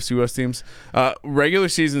 only AFC West teams. Regular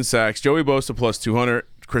season sacks, Joey Bosa plus 200,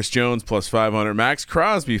 Chris Jones plus 500, Max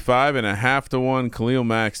Crosby 5.5 to 1, Khalil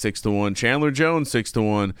Mack 6 to 1, Chandler Jones 6 to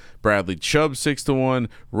 1, Bradley Chubb 6 to 1,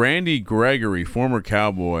 Randy Gregory, former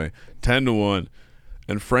Cowboy, 10 to 1,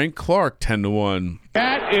 and Frank Clark 10 to 1.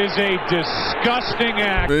 That is a disgusting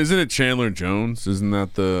act. Isn't it Chandler Jones? Isn't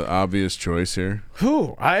that the obvious choice here?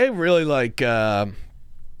 Who I really like.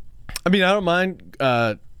 I mean, I don't mind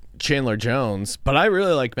Chandler Jones, but I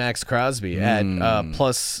really like Max Crosby at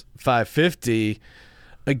plus 550.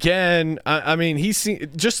 Again, I mean, he's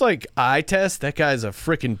just like eye test. That guy's a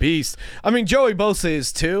freaking beast. I mean, Joey Bosa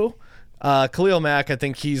is too. Khalil Mack, I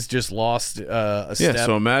think he's just lost a step. Yeah,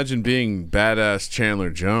 so imagine being badass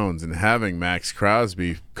Chandler Jones and having Max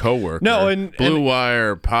Crosby, co-worker, Blue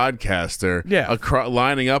Wire podcaster,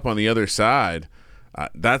 lining up on the other side.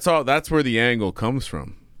 That's all. That's where the angle comes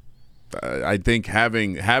from. I think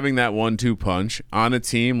having that 1-2 punch on a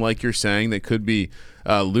team like you're saying that could be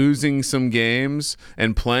losing some games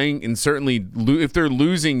and playing, and certainly if they're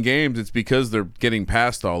losing games, it's because they're getting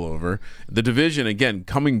passed all over. The division, again,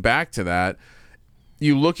 coming back to that,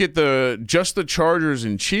 you look at the Chargers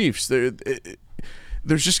and Chiefs,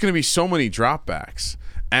 there's just going to be so many dropbacks.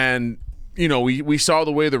 And you know, we saw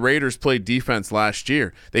the way the Raiders played defense last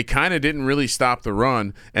year. They kind of didn't really stop the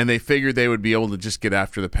run, and they figured they would be able to just get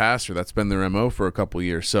after the passer. That's been their MO for a couple of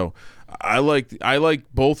years. So I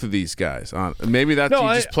like both of these guys. Maybe that's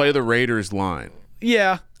just play the Raiders line.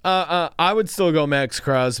 Yeah. I would still go Max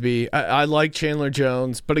Crosby. I like Chandler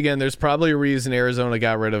Jones, but again, there's probably a reason Arizona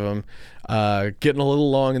got rid of him. Getting a little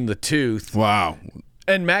long in the tooth. Wow.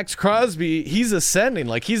 And Max Crosby, he's ascending.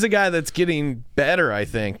 Like, he's a guy that's getting better, I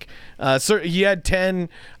think. So he had 10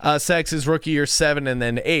 sacks his rookie year, 7, and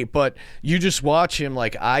then 8. But you just watch him,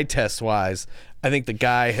 like, eye test-wise. I think the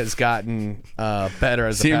guy has gotten better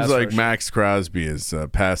as a Seems pass like rusher. Max Crosby is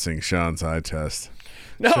passing Sean's eye test.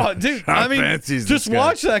 No, dude. I mean, just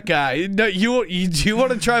watch that guy. No, you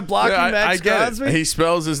want to try blocking Max Crosby? He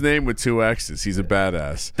spells his name with 2 X's. He's a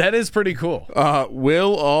badass. That is pretty cool.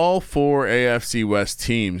 Will all 4 AFC West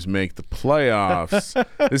teams make the playoffs?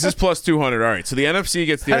 This is plus 200. All right, so the NFC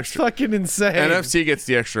gets the extra. That's fucking insane. NFC gets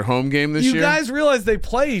the extra home game this year. You guys realize they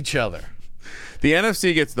play each other. The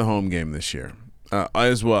NFC gets the home game this year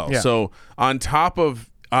as well. Yeah. So on top of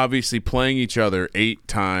obviously playing each other 8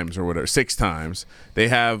 times or whatever, 6 times, they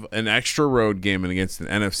have an extra road game against an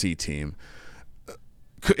NFC team.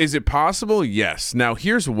 Is it possible? Yes. Now,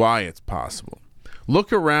 here's why it's possible.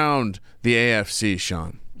 Look around the AFC,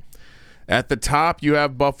 Sean. At the top, you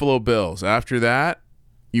have Buffalo Bills. After that,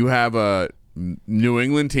 you have New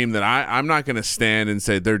England team that I'm not going to stand and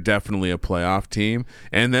say they're definitely a playoff team.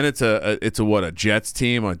 And then it's a Jets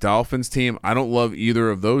team, a Dolphins team. I don't love either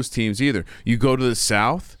of those teams either. You go to the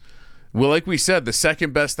South. Well, like we said, the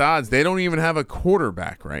second best odds, they don't even have a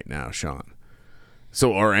quarterback right now, Sean.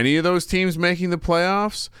 So are any of those teams making the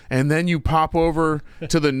playoffs? And then you pop over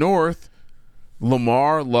to the North.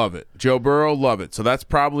 Lamar, love it. Joe Burrow, love it. So that's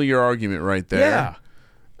probably your argument right there.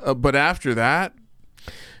 Yeah. But after that,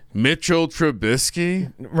 Mitchell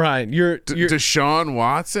Trubisky, Ryan, you're Deshaun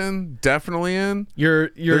Watson, definitely in.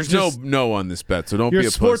 There's just no on this bet, so don't be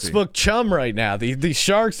a pussy. Sportsbook chum right now. The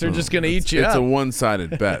Sharks are just going to eat you It's up. a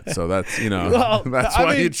one-sided bet, so that's Well, that's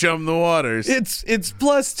why you chum the waters. It's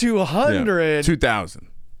plus 200. 2,000.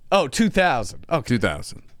 Oh, 2,000. Okay.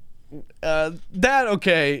 2,000.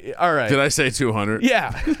 Okay. All right. Did I say 200?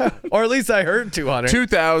 Yeah, or at least I heard 200.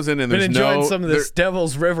 2,000, and Been there's enjoying some of this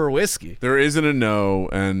Devil's River whiskey. There isn't a no,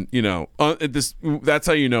 and that's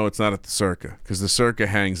how you know it's not at the Circa, because the Circa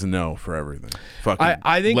hangs a no for everything. Fucking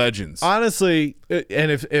I think legends. Honestly,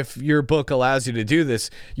 and if your book allows you to do this,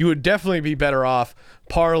 you would definitely be better off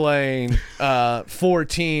parlaying 4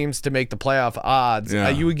 teams to make the playoff odds. Yeah.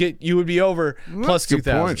 You would be over plus That's a good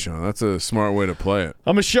 2,000. point, Sean. That's a smart way to play it.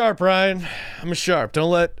 I'm a sharp, Ryan. I'm a sharp.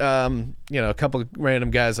 Don't let a couple of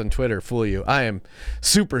random guys on Twitter fool you. I am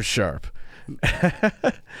super sharp.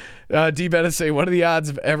 D. Bennett say, what are the odds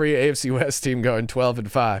of every AFC West team going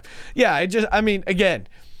 12-5? Yeah, again,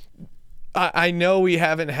 I know we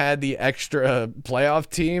haven't had the extra playoff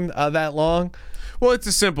team that long. Well, it's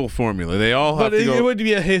a simple formula. They all have to go. It would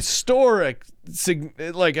be a historic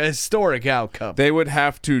outcome. They would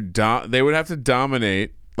have to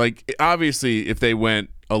dominate. Like, obviously, if they went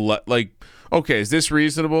okay, is this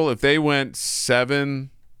reasonable? If they went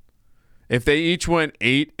 7, if they each went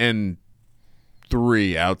 8-3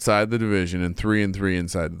 outside the division and 3-3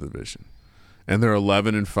 inside the division, and they're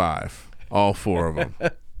 11-5, all 4 of them.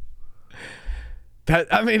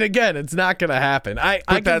 Again, it's not going to happen.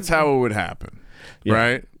 But that's how it would happen,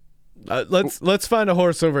 right? Let's find a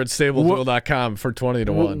horse over at StableDuel.com for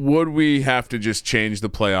 20-1. Would we have to just change the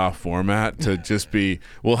playoff format to just be?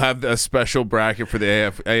 We'll have a special bracket for the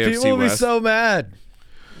AFC People will West. be so mad.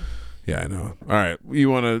 Yeah, I know. All right, you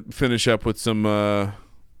want to finish up with some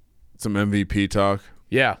MVP talk?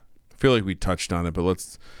 Yeah, I feel like we touched on it, but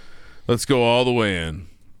let's go all the way in.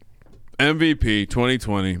 MVP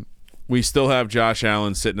 2020. We still have Josh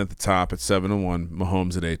Allen sitting at the top at 7-1.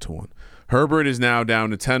 Mahomes at 8-1. Herbert is now down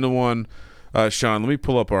to 10-1. Sean, let me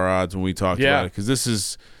pull up our odds when we talked about it, because this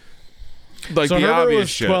is like so the Herbert obvious was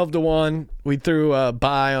shit. 12-1. We threw a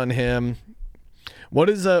buy on him.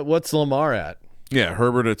 What's Lamar at? Yeah,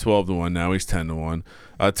 Herbert at 12-1. Now he's 10-1.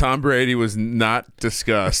 Tom Brady was not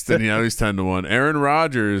discussed, and now he's 10-1. Aaron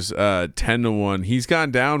Rodgers 10-1. He's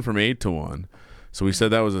gone down from 8-1. So we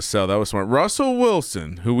said that was a sell. That was smart. Russell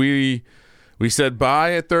Wilson, who we said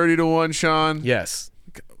buy at 30-1. Sean, Yes.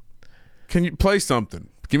 can you play something?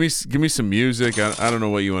 Give me some music. I don't know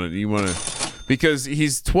what you want to because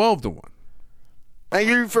he's 12-1. Thank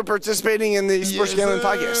you for participating in the Sports Gambling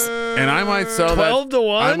Podcast. And I might sell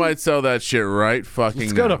 12-1? I might sell that shit right fucking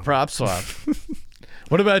Let's go now. to prop swap.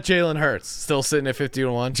 What about Jalen Hurts? Still sitting at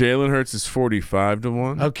 50-1. Jalen Hurts is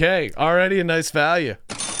 45-1. Okay, already a nice value.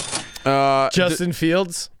 Justin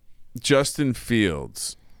Fields, Justin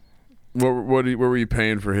Fields. What were you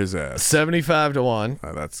paying for his ass? 75-1.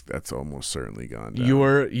 That's almost certainly gone down.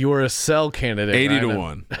 You were a sell candidate.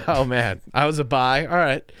 80-1. Oh man, I was a buy. All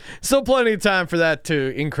right, still plenty of time for that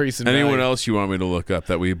to increase in Anyone value. else you want me to look up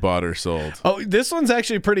that we bought or sold? Oh, this one's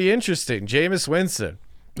actually pretty interesting. Jameis Winston.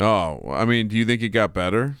 Oh, I mean, do you think it got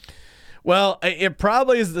better? Well, it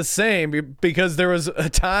probably is the same because there was a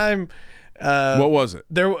time. What was it?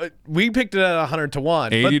 We picked it at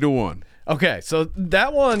 100-1. 80-1. Okay, so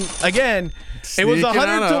that one again, it was Sneaking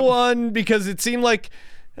on 100-1 because it seemed like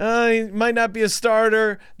he might not be a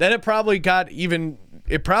starter. Then it probably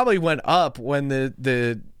went up when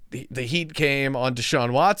the heat came on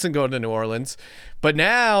Deshaun Watson going to New Orleans. But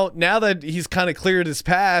now that he's kind of cleared his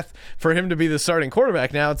path for him to be the starting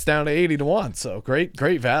quarterback, now it's down to 80-1. So great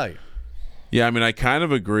value. Yeah, I mean, I kind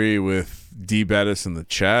of agree with D. Bettis in the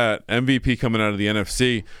chat. MVP coming out of the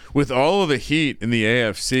NFC. With all of the heat in the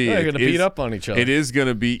AFC, They're going to beat up on each other. It is going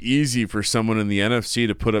to be easy for someone in the NFC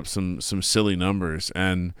to put up some silly numbers.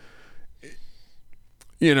 And,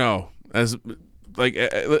 as like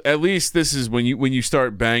at least this is when you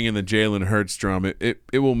start banging the Jalen Hurts drum, it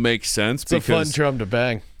will make sense. It's a fun drum to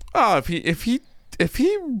bang. Oh, if he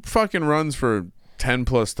fucking runs for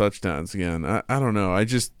 10+ touchdowns again. I don't know.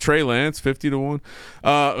 Trey Lance 50-1.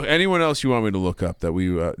 Anyone else you want me to look up that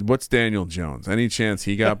we? What's Daniel Jones? Any chance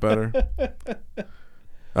he got better?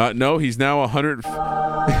 No, he's now 100.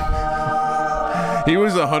 He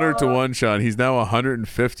was 100-1, Sean. He's now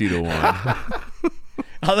 150-1.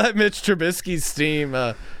 Oh, that Mitch Trubisky's team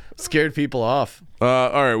scared people off.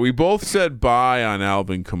 All right, we both said buy on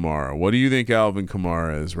Alvin Kamara. What do you think Alvin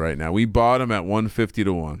Kamara is right now? We bought him at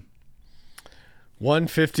 150-1.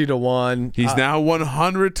 150-1. He's now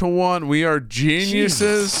 100-1. We are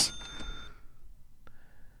geniuses. Jesus.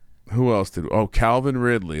 Who else did? Oh, Calvin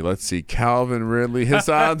Ridley. Let's see. Calvin Ridley. His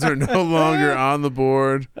odds are no longer on the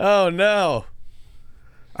board. Oh, no.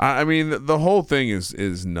 I mean, the whole thing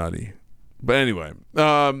is nutty. But anyway,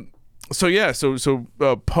 so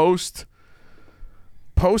post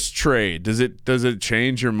trade, does it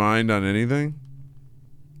change your mind on anything?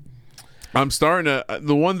 I'm starting to.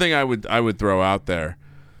 The one thing I would throw out there.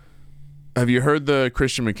 Have you heard the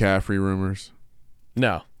Christian McCaffrey rumors?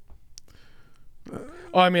 No.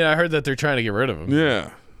 Oh, I mean, I heard that they're trying to get rid of him.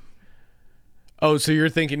 Yeah. Oh, so you're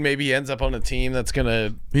thinking maybe he ends up on a team that's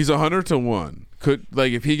gonna? He's 100-1. Could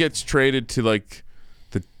if he gets traded to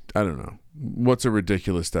I don't know. What's a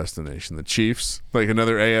ridiculous destination? The Chiefs? Like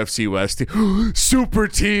another AFC West team. Super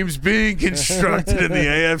teams being constructed in the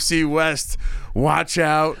AFC West. Watch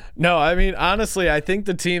out. No, I mean, honestly, I think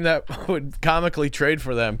the team that would comically trade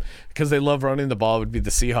for them because they love running the ball would be the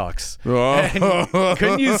Seahawks. Oh.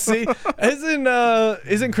 Couldn't you see?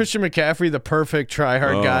 Isn't Christian McCaffrey the perfect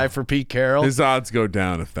try-hard guy for Pete Carroll? His odds go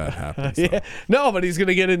down if that happens. Yeah. No, but he's going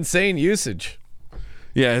to get insane usage.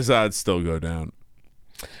 Yeah, his odds still go down.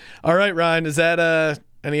 All right, Ryan, is that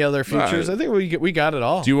any other features? I think we got it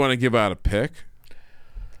all. Do you want to give out a pick?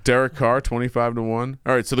 Derek Carr 25-1.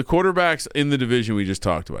 All right, so the quarterbacks in the division we just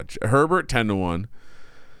talked about: Herbert 10-1,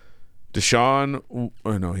 Deshaun.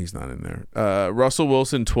 Oh no, he's not in there. Russell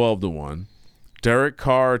Wilson 12-1, Derek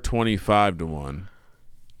Carr 25-1,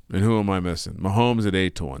 and who am I missing? Mahomes at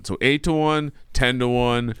 8-1. So 8-1,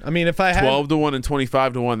 10-1. I mean, if I had 12-1 and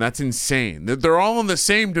 25-1, that's insane. They're all in the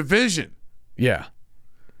same division. Yeah.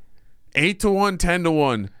 8-1,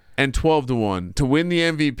 10-1, and 12-1 to win the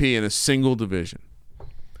MVP in a single division.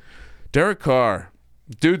 Derek Carr,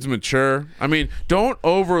 dude's mature. I mean, don't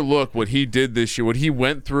overlook what he did this year, what he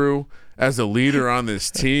went through as a leader on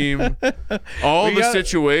this team, all the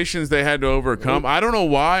situations they had to overcome. I don't know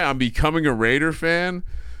why I'm becoming a Raider fan.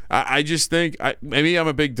 I just think maybe I'm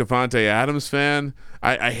a big Devontae Adams fan.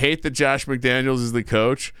 I hate that Josh McDaniels is the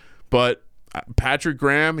coach, but Patrick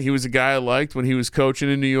Graham, he was a guy I liked when he was coaching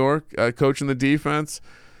in New York, coaching the defense.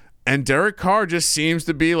 And Derek Carr just seems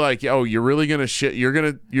to be like, oh, you're really gonna shit. You're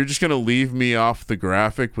just gonna leave me off the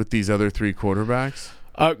graphic with these other three quarterbacks.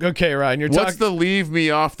 Okay, Ryan, what's the leave me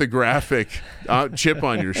off the graphic chip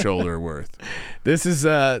on your shoulder worth? This is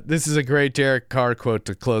a great Derek Carr quote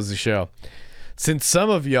to close the show. Since some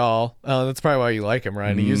of y'all, that's probably why you like him,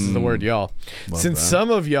 Ryan. He uses the word y'all. Since some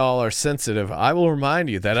of y'all are sensitive, I will remind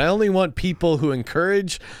you that I only want people who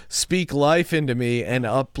encourage, speak life into me, and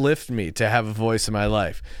uplift me to have a voice in my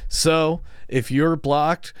life. So if you're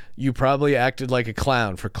blocked, you probably acted like a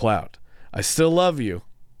clown for clout. I still love you,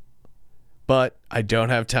 but I don't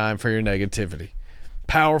have time for your negativity.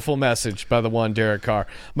 Powerful message by the one Derek Carr.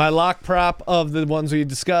 My lock prop of the ones we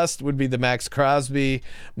discussed would be the Max Crosby,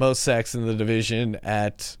 most sacks in the division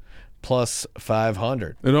at plus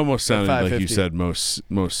 500. It almost sounded like you said most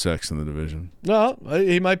sacks in the division. No,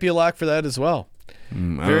 he might be a lock for that as well.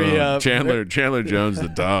 Chandler Jones,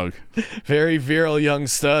 the dog. Very virile young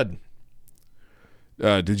stud.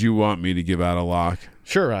 Did you want me to give out a lock?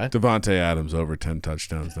 Sure, Ryan. Devontae Adams over 10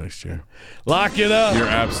 touchdowns next year. Lock it up. You're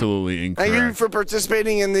absolutely incorrect. Thank you for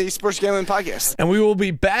participating in the Sports Gambling Podcast. And we will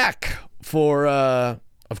be back for,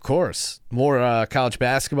 of course, more college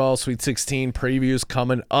basketball, Sweet 16 previews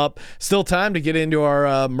coming up. Still time to get into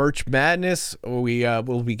our Merch Madness. We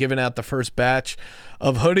will be giving out the first batch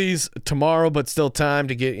of hoodies tomorrow, but still time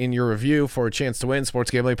to get in your review for a chance to win.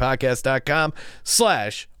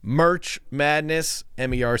 SportsGamblingPodcast.com/Merch Madness,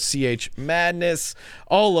 MERCH Madness,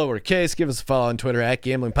 all lowercase. Give us a follow on Twitter at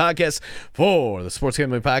Gambling Podcast. For the Sports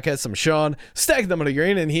Gambling Podcast, I'm Sean, stacking the money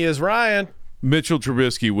green, and he is Ryan. Mitchell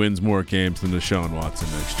Trubisky wins more games than Deshaun Watson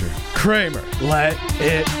next year. Kramer, let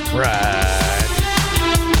it ride.